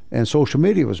 Yeah. And social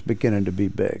media was beginning to be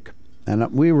big.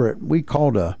 And we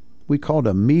called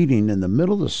a meeting in the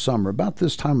middle of the summer, about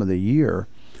this time of the year.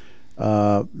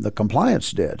 The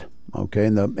compliance did, okay,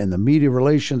 and the media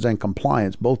relations and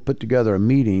compliance both put together a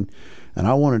meeting, and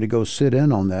I wanted to go sit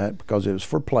in on that because it was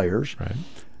for players. Right.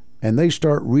 And they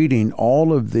start reading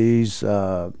all of these,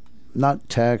 not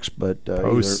text, but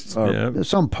posts,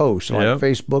 some posts, like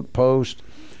Facebook posts.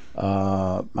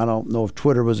 I don't know if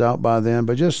Twitter was out by then,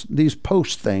 but just these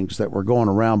post things that were going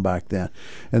around back then.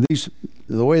 And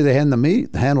the way they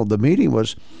handled the meeting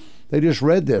was they just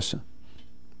read this,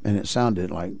 and it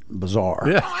sounded like bizarre.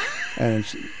 Yeah. And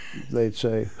they'd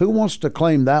say, who wants to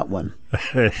claim that one?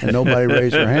 And nobody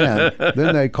raised their hand.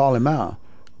 Then they'd call him out.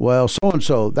 Well,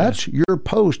 so-and-so, that's your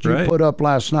post you put up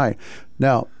last night.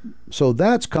 Now, so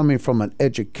that's coming from an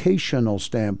educational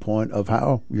standpoint of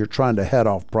how you're trying to head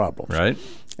off problems. Right.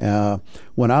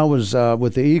 When I was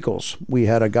with the Eagles, we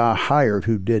had a guy hired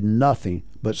who did nothing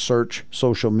but search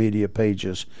social media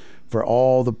pages for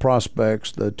all the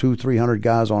prospects, the 200-300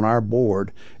 guys on our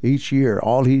board each year.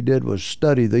 All he did was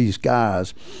study these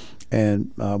guys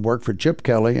and worked for Chip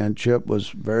Kelly, and Chip was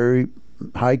very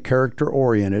high character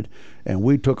oriented, and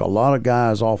we took a lot of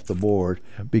guys off the board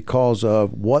because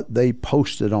of what they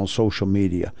posted on social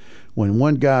media. When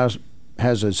one guy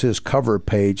has as his cover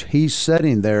page, he's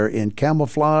sitting there in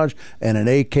camouflage and an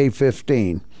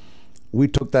AK-15. We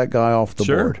took that guy off the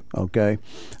board, okay?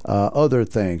 Other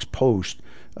things, post.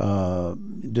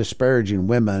 disparaging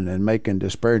women and making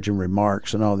disparaging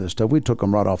remarks and all this stuff. We took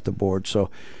them right off the board. So,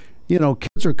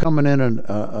 kids are coming in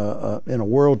a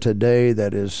world today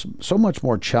that is so much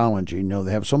more challenging.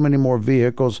 They have so many more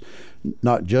vehicles,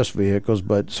 not just vehicles,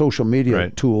 but social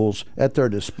media tools at their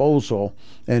disposal.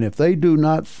 And if they do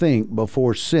not think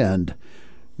before send,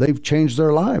 they've changed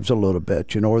their lives a little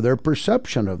bit, or their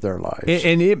perception of their lives.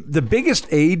 And the biggest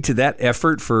aid to that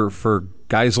effort for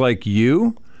guys like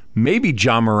you, maybe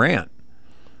John Morant.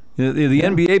 The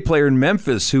NBA player in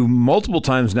Memphis who multiple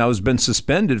times now has been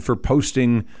suspended for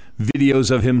posting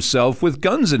videos of himself with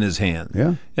guns in his hand.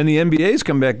 Yeah. And the NBA's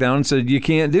come back down and said, you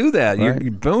can't do that.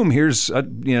 Right. Boom, here's a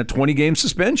 20-game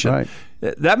suspension. Right.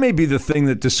 That may be the thing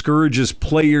that discourages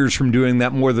players from doing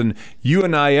that more than you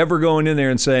and I ever going in there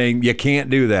and saying, you can't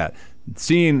do that.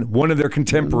 Seeing one of their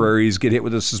contemporaries get hit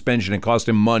with a suspension and cost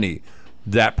him money,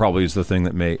 that probably is the thing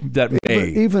that may.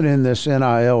 Even in this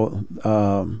NIL,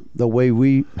 the way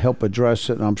we help address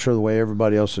it, and I'm sure the way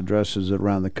everybody else addresses it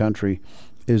around the country,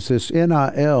 is this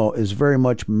NIL is very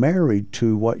much married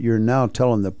to what you're now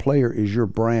telling the player is your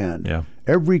brand. Yeah.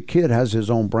 Every kid has his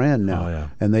own brand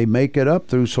now, and they make it up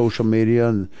through social media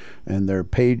and their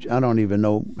page. I don't even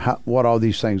know what all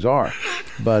these things are,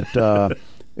 but I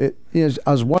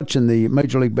was watching the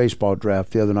Major League Baseball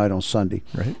draft the other night on Sunday,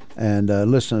 right, and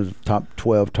listening to the top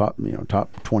 12,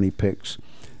 top 20 picks,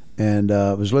 and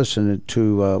was listening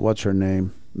to what's her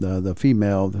name, the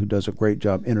female who does a great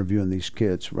job interviewing these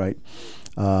kids, right?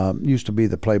 Used to be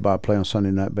the play-by-play on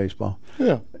Sunday Night Baseball.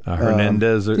 Yeah,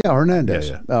 Hernandez.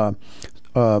 Hernandez. Yeah.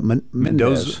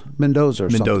 Mendoza or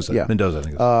something. Yeah. Mendoza, I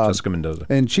think. Jessica Mendoza.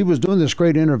 And she was doing this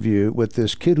great interview with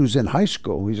this kid who's in high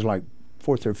school. He's like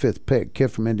 4th or 5th pick, kid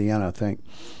from Indiana, I think.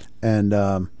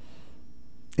 And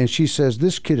she says,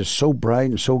 this kid is so bright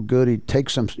and so good. He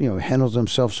takes him, handles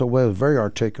himself so well. Very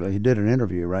articulate. He did an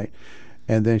interview, right?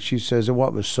 And then she says, and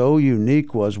what was so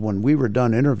unique was when we were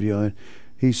done interviewing,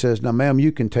 he says, now, ma'am,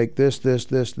 you can take this,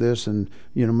 and,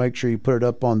 make sure you put it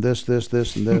up on this, and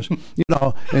this.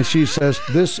 And she says,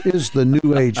 this is the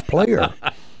new age player,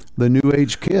 the new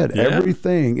age kid. Yeah.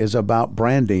 Everything is about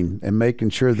branding and making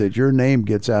sure that your name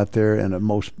gets out there in the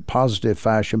most positive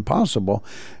fashion possible.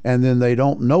 And then they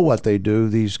don't know what they do,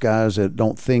 these guys that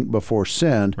don't think before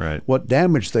send, right, what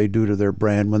damage they do to their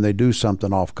brand when they do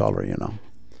something off color, Have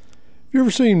you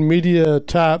ever seen media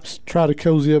types try to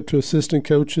cozy up to assistant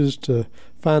coaches to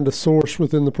find a source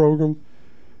within the program?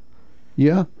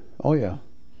 Yeah. Oh, yeah.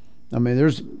 I mean,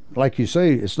 there's, like you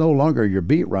say, it's no longer your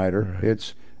beat writer. Right.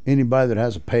 It's anybody that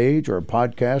has a page or a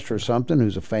podcast or something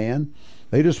who's a fan.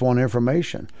 They just want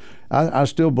information. I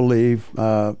still believe,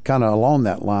 kind of along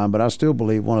that line, but I still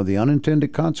believe one of the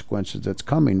unintended consequences that's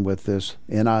coming with this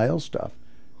NIL stuff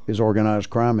is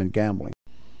organized crime and gambling.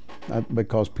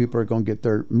 Because people are going to get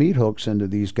their meat hooks into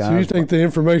these guys. So you think the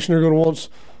information they're going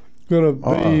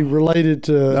to be related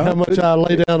to how much I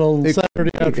lay down on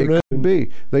Saturday afternoon? It could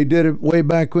be. They did it way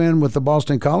back when with the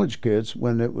Boston College kids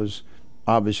when it was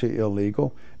obviously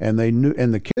illegal, and they knew,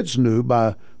 and the kids knew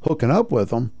by hooking up with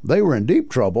them they were in deep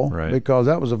trouble, right, because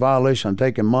that was a violation of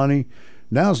taking money.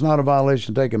 Now it's not a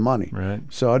violation of taking money. Right.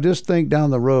 So I just think down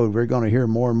the road we're going to hear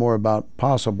more and more about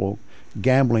possible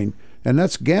gambling, and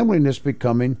that's gambling that's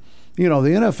becoming. The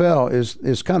NFL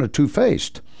is kind of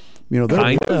two-faced.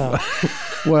 Kind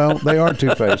of. Well, they are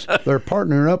two-faced. They're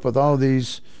partnering up with all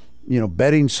these,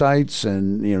 betting sites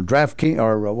and, DraftKings,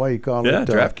 or what do you call it?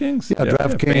 DraftKings. Yeah,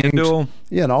 DraftKings. FanDuel.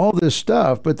 Yeah, and all this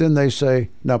stuff. But then they say,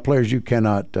 now, players, you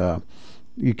can't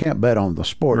bet on the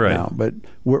sport now. But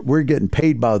we're getting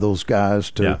paid by those guys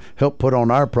to help put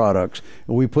on our products.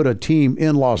 And we put a team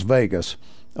in Las Vegas.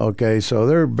 Okay, so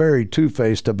they're very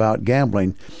two-faced about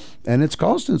gambling. And it's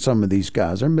costing some of these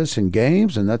guys. They're missing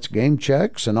games, and that's game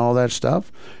checks and all that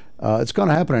stuff. It's going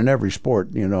to happen in every sport,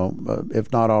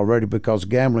 if not already, because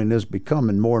gambling is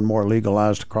becoming more and more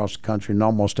legalized across the country in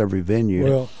almost every venue.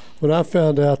 Well, when I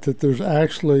found out that there's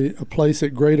actually a place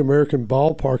at Great American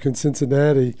Ballpark in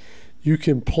Cincinnati, you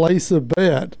can place a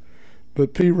bet,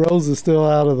 but Pete Rose is still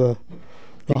out of the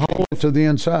hole. To the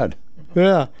inside.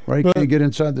 Yeah. Right? You can't get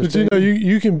inside the stadium. But,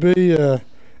 you can be a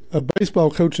baseball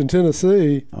coach in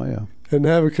Tennessee and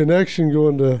have a connection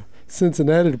going to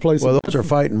Cincinnati to play some. Well, those are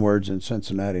fighting words in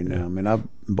Cincinnati now. I mean, I've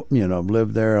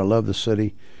lived there. I love the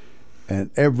city. And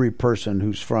every person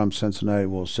who's from Cincinnati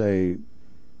will say,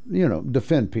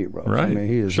 defend Pete Rose. Right. I mean,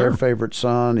 he is their favorite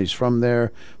son. He's from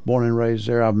there, born and raised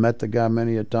there. I've met the guy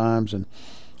many a times, and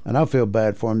I feel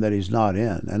bad for him that he's not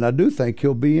in. And I do think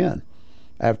he'll be in.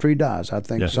 After he dies, I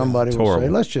think somebody will say,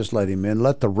 let's just let him in.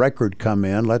 Let the record come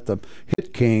in. Let the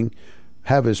hit king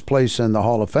have his place in the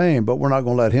Hall of Fame, but we're not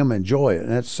going to let him enjoy it.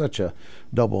 And that's such a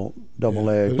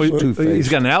double-edged, two-faced. He's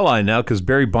got an ally now because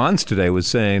Barry Bonds today was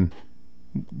saying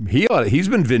he's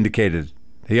been vindicated.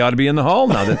 He ought to be in the Hall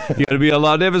now. That he ought to be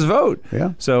allowed to have his vote.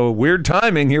 Yeah. So weird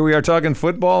timing. Here we are talking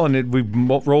football, and we've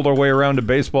rolled our way around to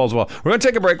baseball as well. We're going to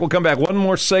take a break. We'll come back. One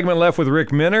more segment left with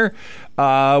Rick Minner.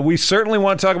 We certainly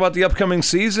want to talk about the upcoming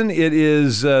season. It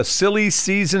is a silly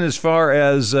season as far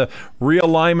as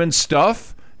realignment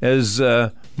stuff, as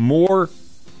more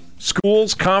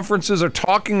schools, conferences are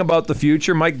talking about the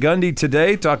future. Mike Gundy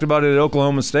today talked about it at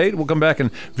Oklahoma State. We'll come back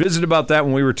and visit about that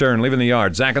when we return. Leaving the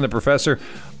Yard. Zach and the Professor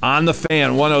on the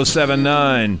Fan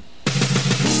 107.9.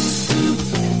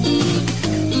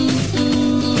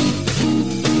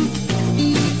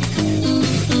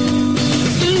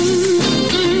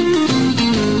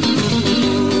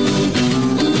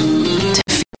 To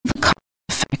feel the cause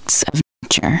effects of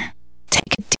nature,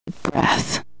 take a deep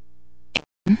breath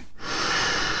in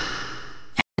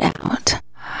and out.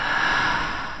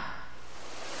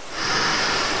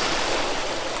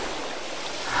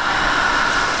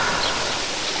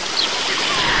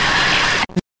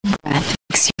 Every breath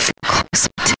makes you feel closer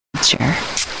to nature,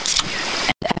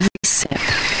 and every sip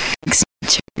makes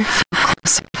nature feel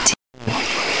closer to you.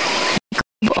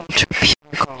 Michelob Ultra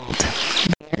Pure Gold,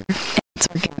 beer in its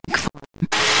organic form.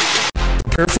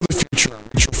 Prepare for the future and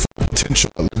reach your full potential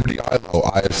at Liberty ILO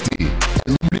ISD. At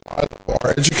Liberty ILO, our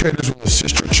educators will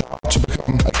assist your child to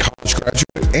become a college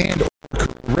graduate and or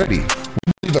career ready. We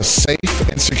believe a safe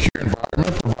and secure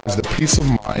environment provides the peace of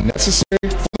mind necessary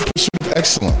for the pursuit of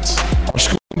excellence. Our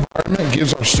school environment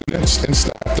gives our students and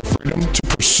staff the freedom to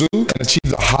pursue and achieve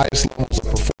the highest levels of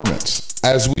performance.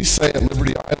 As we say at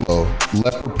Liberty ILO,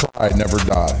 leopard pride never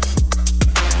dies.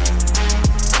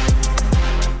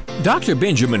 Dr.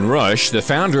 Benjamin Rush, the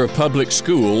founder of public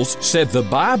schools, said the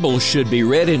Bible should be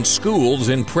read in schools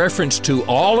in preference to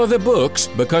all of the books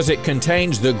because it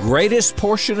contains the greatest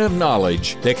portion of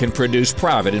knowledge that can produce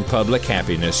private and public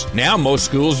happiness. Now most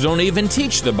schools don't even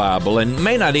teach the Bible and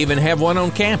may not even have one on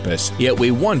campus, yet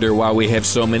we wonder why we have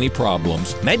so many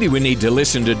problems. Maybe we need to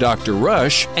listen to Dr.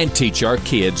 Rush and teach our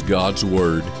kids God's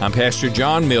Word. I'm Pastor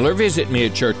John Miller. Visit me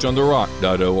at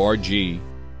churchontherock.org.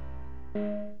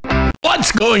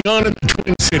 What's going on in the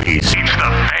Twin Cities? It's the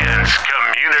Fans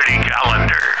Community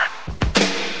Calendar.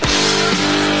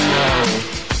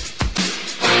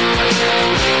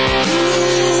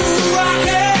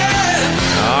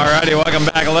 All righty, welcome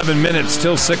back. 11 minutes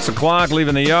till 6 o'clock.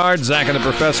 Leaving the Yard. Zach and the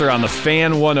Professor on the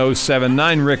Fan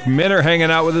 107.9. Rick Minner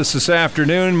hanging out with us this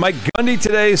afternoon. Mike Gundy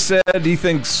today said he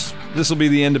thinks this will be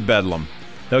the end of Bedlam.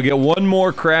 They'll get one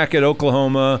more crack at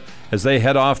Oklahoma as they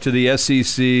head off to the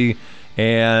SEC.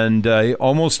 And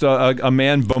almost a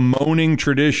man bemoaning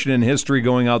tradition and history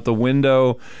going out the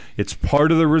window. It's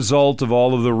part of the result of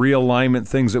all of the realignment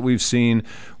things that we've seen.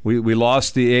 We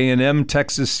lost the A&M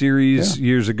Texas series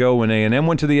years ago when A&M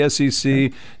went to the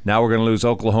SEC. Now we're going to lose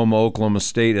Oklahoma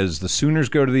State as the Sooners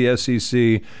go to the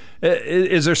SEC.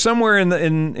 Is there somewhere in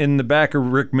the back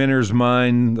of Rick Minner's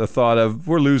mind the thought of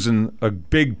we're losing a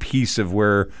big piece of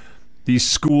where these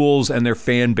schools and their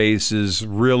fan bases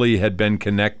really had been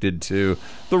connected to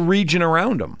the region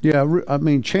around them? Yeah, I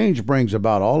mean, change brings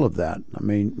about all of that. I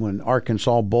mean, when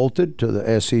Arkansas bolted to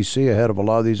the SEC ahead of a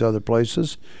lot of these other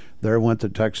places, there went the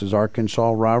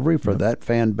Texas-Arkansas rivalry for that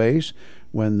fan base.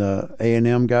 When the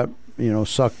A&M got,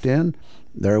 sucked in,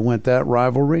 there went that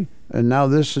rivalry. And now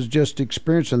this is just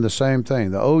experiencing the same thing.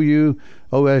 The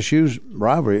OU-OSU's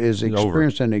rivalry is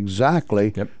experiencing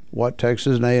exactly what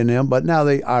Texas and A&M, but now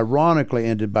they ironically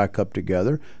ended back up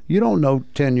together. You don't know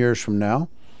 10 years from now,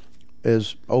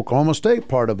 is Oklahoma State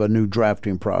part of a new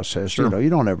drafting process? Sure. You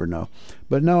don't ever know.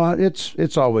 But no,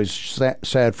 it's always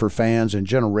sad for fans and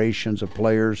generations of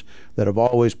players that have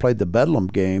always played the Bedlam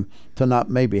game to not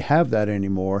maybe have that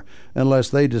anymore unless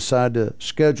they decide to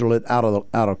schedule it out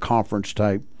of conference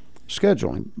type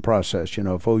scheduling process.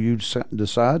 If OU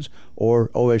decides or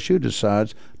OSU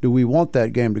decides, do we want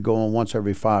that game to go on once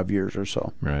every 5 years or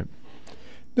so? Right.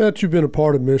 Now that you've been a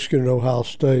part of Michigan and Ohio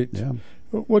State,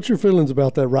 what's your feelings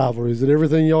about that rivalry? Is it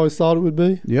everything you always thought it would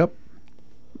be? Yep.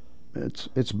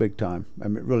 It's big time. I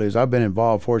mean, it really is. I've been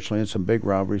involved, fortunately, in some big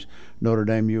rivalries: Notre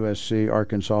Dame, USC,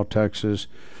 Arkansas, Texas,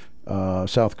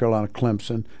 South Carolina,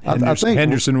 Clemson. I think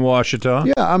Henderson, Washita.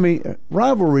 Yeah, I mean,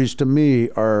 rivalries to me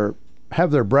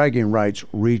have their bragging rights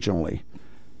regionally.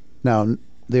 Now,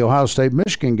 the Ohio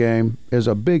State-Michigan game is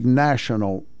a big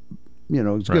national,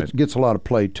 gets a lot of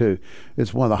play too.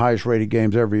 It's one of the highest rated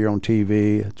games every year on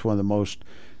TV. It's one of the most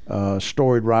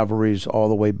storied rivalries all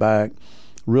the way back.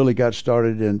 Really got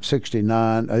started in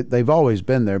 '69. They've always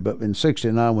been there, but in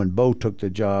 '69 when Bo took the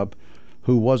job,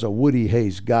 who was a Woody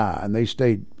Hayes guy, and they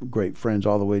stayed great friends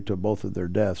all the way to both of their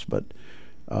deaths. But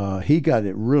he got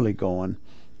it really going,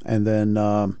 and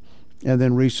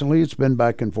then recently it's been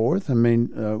back and forth. I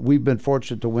mean, we've been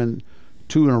fortunate to win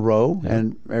 2 in a row,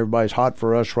 and everybody's hot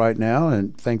for us right now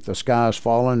and think the sky's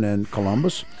falling in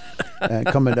Columbus and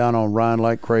coming down on Ryan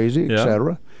like crazy,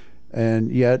 etc. And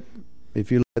yet,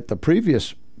 if you look at the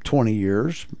previous 20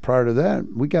 years prior to that,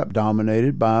 we got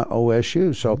dominated by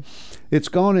OSU. So it's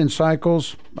gone in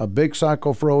cycles, a big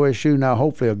cycle for OSU, now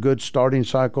hopefully a good starting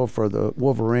cycle for the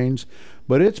Wolverines.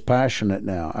 But it's passionate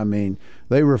now. I mean,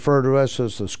 they refer to us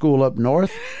as the school up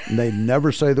north, and they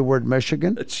never say the word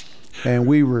Michigan. And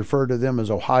we refer to them as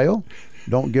Ohio.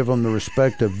 Don't give them the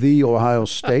respect of the Ohio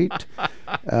State.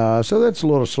 So that's a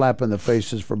little slap in the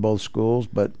faces for both schools.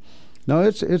 But no,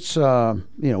 it's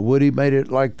Woody made it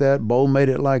like that. Bo made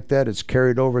it like that. It's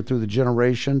carried over through the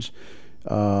generations.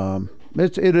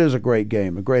 It is a great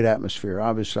game, a great atmosphere.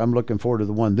 Obviously, I'm looking forward to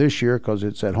the one this year because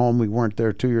it's at home. We weren't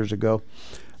there 2 years ago.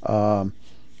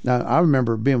 Now, I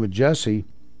remember being with Jesse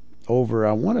over,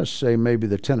 I want to say maybe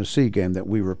the Tennessee game that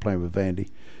we were playing with Vandy.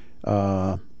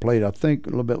 Played, I think, a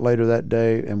little bit later that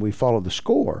day, and we followed the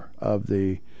score of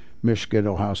the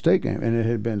Michigan-Ohio State game. And it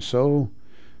had been so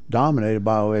dominated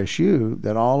by OSU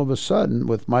that all of a sudden,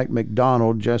 with Mike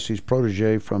McDonald, Jesse's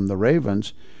protege from the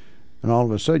Ravens, and all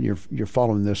of a sudden you're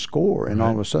following this score, and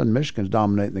all of a sudden Michigan's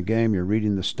dominating the game. You're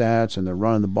reading the stats, and they're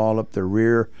running the ball up their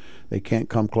rear. They can't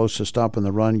come close to stopping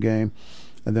the run game.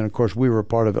 And then, of course, we were a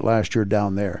part of it last year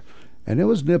down there. And it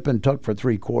was nip and tuck for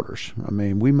 3 quarters. I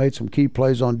mean, we made some key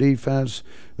plays on defense.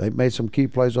 They made some key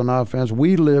plays on offense.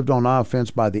 We lived on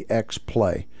offense by the X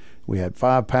play. We had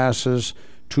 5 passes,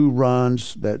 2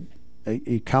 runs that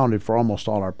accounted for almost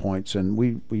all our points. And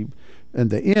we in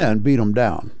the end, beat them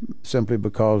down simply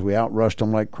because we outrushed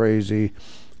them like crazy.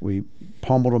 We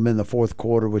pummeled them in the 4th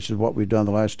quarter, which is what we've done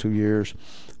the last 2 years.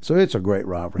 So it's a great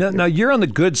rivalry. Now you're on the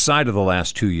good side of the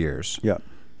last 2 years. Yeah.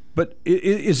 But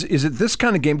is it this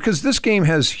kind of game? Because this game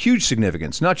has huge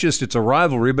significance. Not just it's a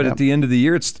rivalry, but at the end of the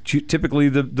year, it's typically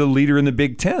the leader in the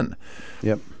Big Ten.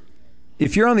 Yep.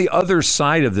 If you're on the other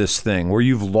side of this thing where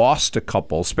you've lost a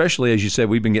couple, especially as you said,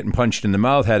 we've been getting punched in the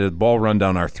mouth, had a ball run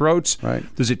down our throats. Right.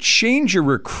 Does it change your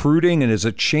recruiting, and does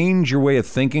it change your way of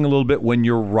thinking a little bit when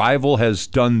your rival has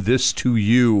done this to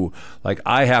you? Like,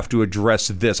 I have to address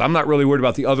this. I'm not really worried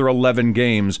about the other 11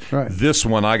 games. Right. This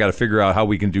one, I got to figure out how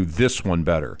we can do this one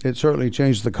better. It certainly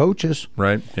changed the coaches.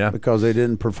 Right, yeah. Because they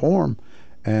didn't perform.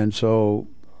 And so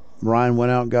Ryan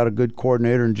went out and got a good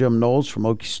coordinator in Jim Knowles from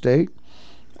Okie State.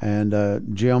 And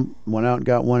Jim went out and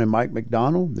got one in Mike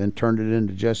McDonald, then turned it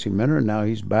into Jesse Minter, and now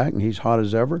he's back, and he's hot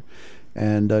as ever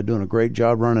and doing a great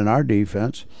job running our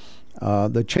defense.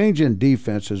 The change in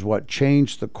defense is what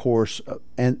changed the course,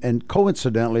 and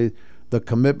coincidentally, the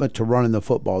commitment to running the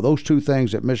football. Those 2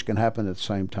 things at Michigan happened at the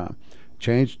same time.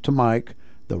 Changed to Mike,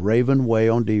 the Raven way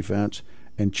on defense,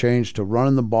 and changed to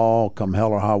running the ball come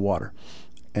hell or high water.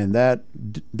 And that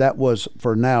was,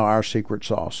 for now, our secret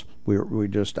sauce. We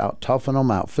just out-toughen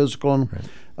them, out-physical them.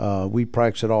 Right. We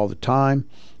practice it all the time.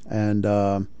 And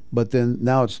but then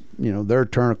now it's their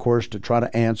turn, of course, to try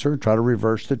to answer, try to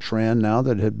reverse the trend now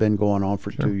that had been going on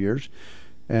for 2 years.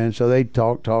 And so they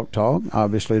talk,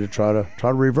 obviously, to try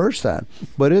to reverse that.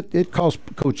 But it costs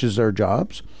coaches their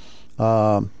jobs.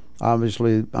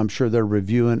 Obviously, I'm sure they're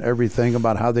reviewing everything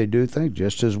about how they do things,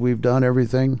 just as we've done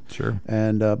everything. Sure.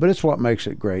 And but it's what makes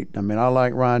it great. I mean, I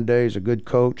like Ryan Day. He's a good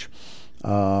coach.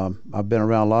 I've been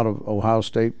around a lot of Ohio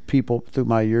State people through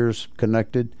my years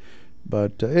connected.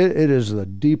 But it is the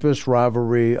deepest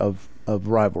rivalry of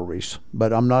rivalries.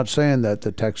 But I'm not saying that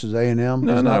the Texas A&M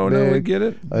is not big. No, we get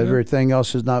it. Everything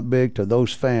else is not big to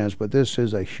those fans. But this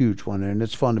is a huge one, and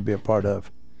it's fun to be a part of.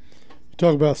 You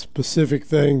talk about specific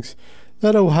things.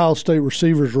 That Ohio State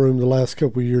receivers room the last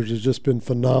couple of years has just been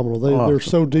phenomenal. They're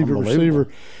so deep at receiver.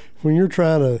 When you're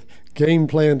trying to game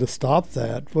plan to stop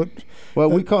that,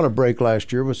 we caught a break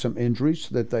last year with some injuries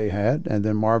that they had, and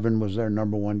then Marvin was their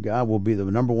number 1 guy. Will be the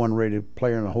number 1 rated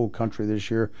player in the whole country this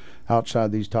year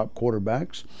outside these top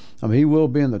quarterbacks. I mean, he will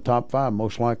be in the top 5,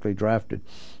 most likely drafted.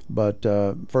 But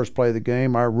first play of the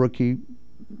game, our rookie,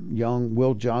 young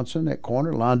Will Johnson at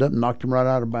corner, lined up and knocked him right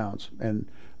out of bounds. And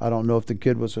I don't know if the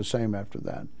kid was the same after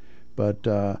that.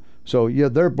 But so, yeah,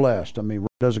 they're blessed. I mean, Ray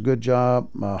does a good job.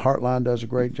 Hartline does a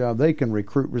great job. They can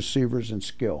recruit receivers and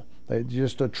skill. They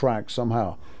just attract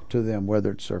somehow to them,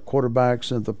 whether it's their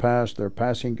quarterbacks in the past, their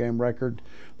passing game record.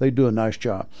 They do a nice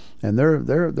job. And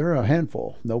they're a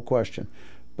handful, no question.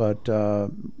 But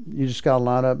you just got to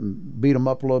line up and beat them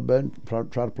up a little bit,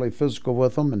 and try to play physical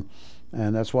with them.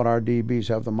 And that's what our DBs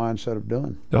have the mindset of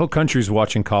doing. The whole country's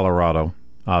watching Colorado.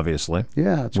 obviously.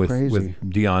 Yeah, it's with, crazy.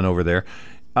 With Dion over there.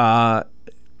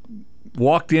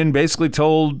 Walked in, basically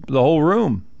told the whole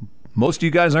room, most of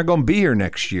you guys aren't going to be here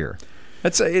next year.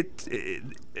 That's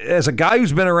as a guy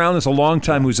who's been around this a long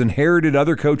time, who's inherited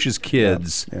other coaches'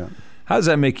 kids. Yeah. How does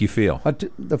that make you feel?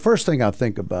 The first thing I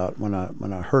think about when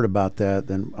I heard about that,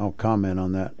 then I'll comment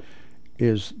on that,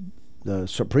 is the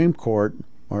Supreme Court,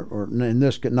 or in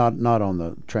this, not on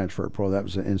the transfer portal, that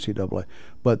was the NCAA,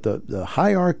 but the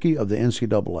hierarchy of the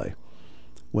NCAA.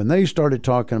 When they started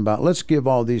talking about, let's give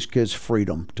all these kids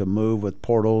freedom to move with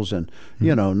portals and,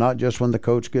 not just when the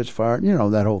coach gets fired,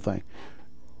 that whole thing.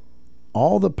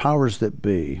 All the powers that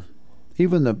be,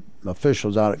 even the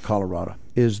officials out at Colorado,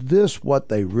 is this what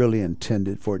they really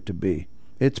intended for it to be?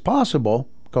 It's possible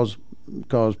because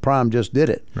Prime just did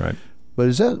it. Right. But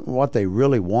is that what they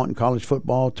really want in college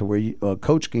football, to where a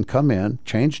coach can come in,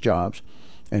 change jobs,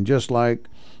 and just like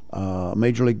a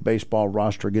Major League Baseball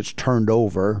roster gets turned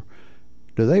over,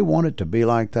 do they want it to be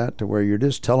like that, to where you're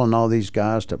just telling all these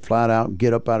guys to flat out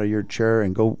get up out of your chair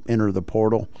and go enter the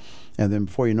portal, and then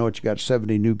before you know it, you got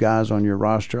 70 new guys on your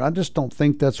roster? I just don't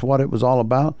think that's what it was all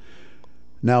about.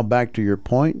 Now, back to your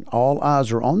point, all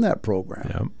eyes are on that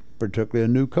program, particularly a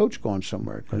new coach going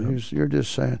somewhere. Because you're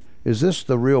just saying, is this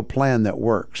the real plan that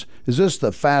works? Is this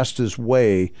the fastest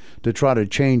way to try to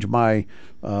change my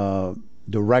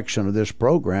direction of this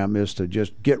program, is to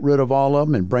just get rid of all of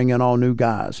them and bring in all new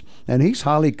guys? And he's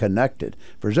highly connected.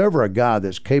 If there's ever a guy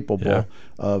that's capable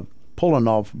of pulling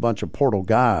off a bunch of portal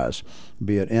guys,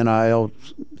 be it NIL,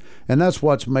 and that's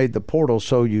what's made the portal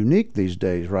so unique these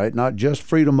days, right? Not just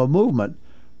freedom of movement,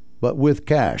 but with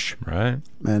cash. Right.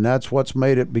 And that's what's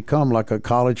made it become like a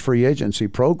college free agency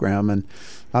program. And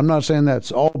I'm not saying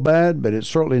that's all bad, but it's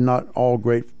certainly not all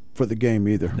great for the game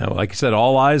either. No, like you said,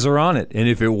 all eyes are on it. And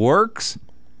if it works,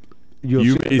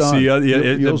 you'll see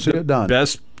it done.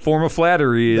 Best form of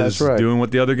flattery is doing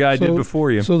what the other guy did before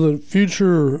you. So the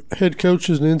future head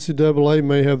coaches in NCAA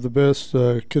may have the best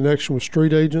connection with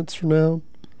street agents from now.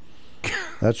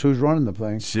 That's who's running the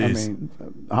thing. Jeez. I mean,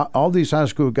 all these high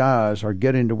school guys are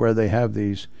getting to where they have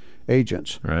these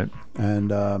agents, right?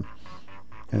 And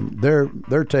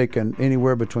they're taking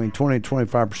anywhere between 20 and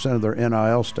 25% of their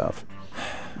NIL stuff.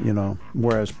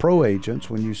 Whereas pro agents,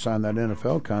 when you sign that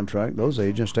NFL contract, those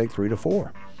agents take 3 to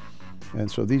 4. And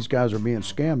so these guys are being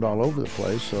scammed all over the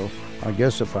place. So I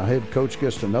guess if a head coach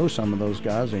gets to know some of those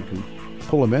guys and can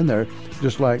pull them in there,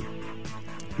 just like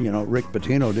Rick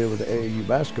Pitino did with the AAU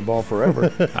basketball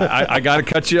forever. I got to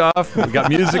cut you off. We got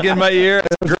music in my ear.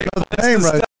 Great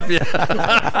right.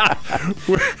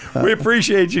 We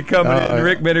appreciate you coming in,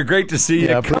 Rick Minter. Great to see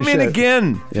you. Come in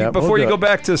again before you go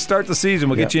back to start the season.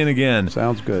 We'll get you in again.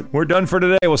 Sounds good. We're done for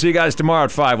today. We'll see you guys tomorrow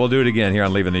at 5. We'll do it again here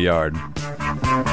on Leaving the Yard.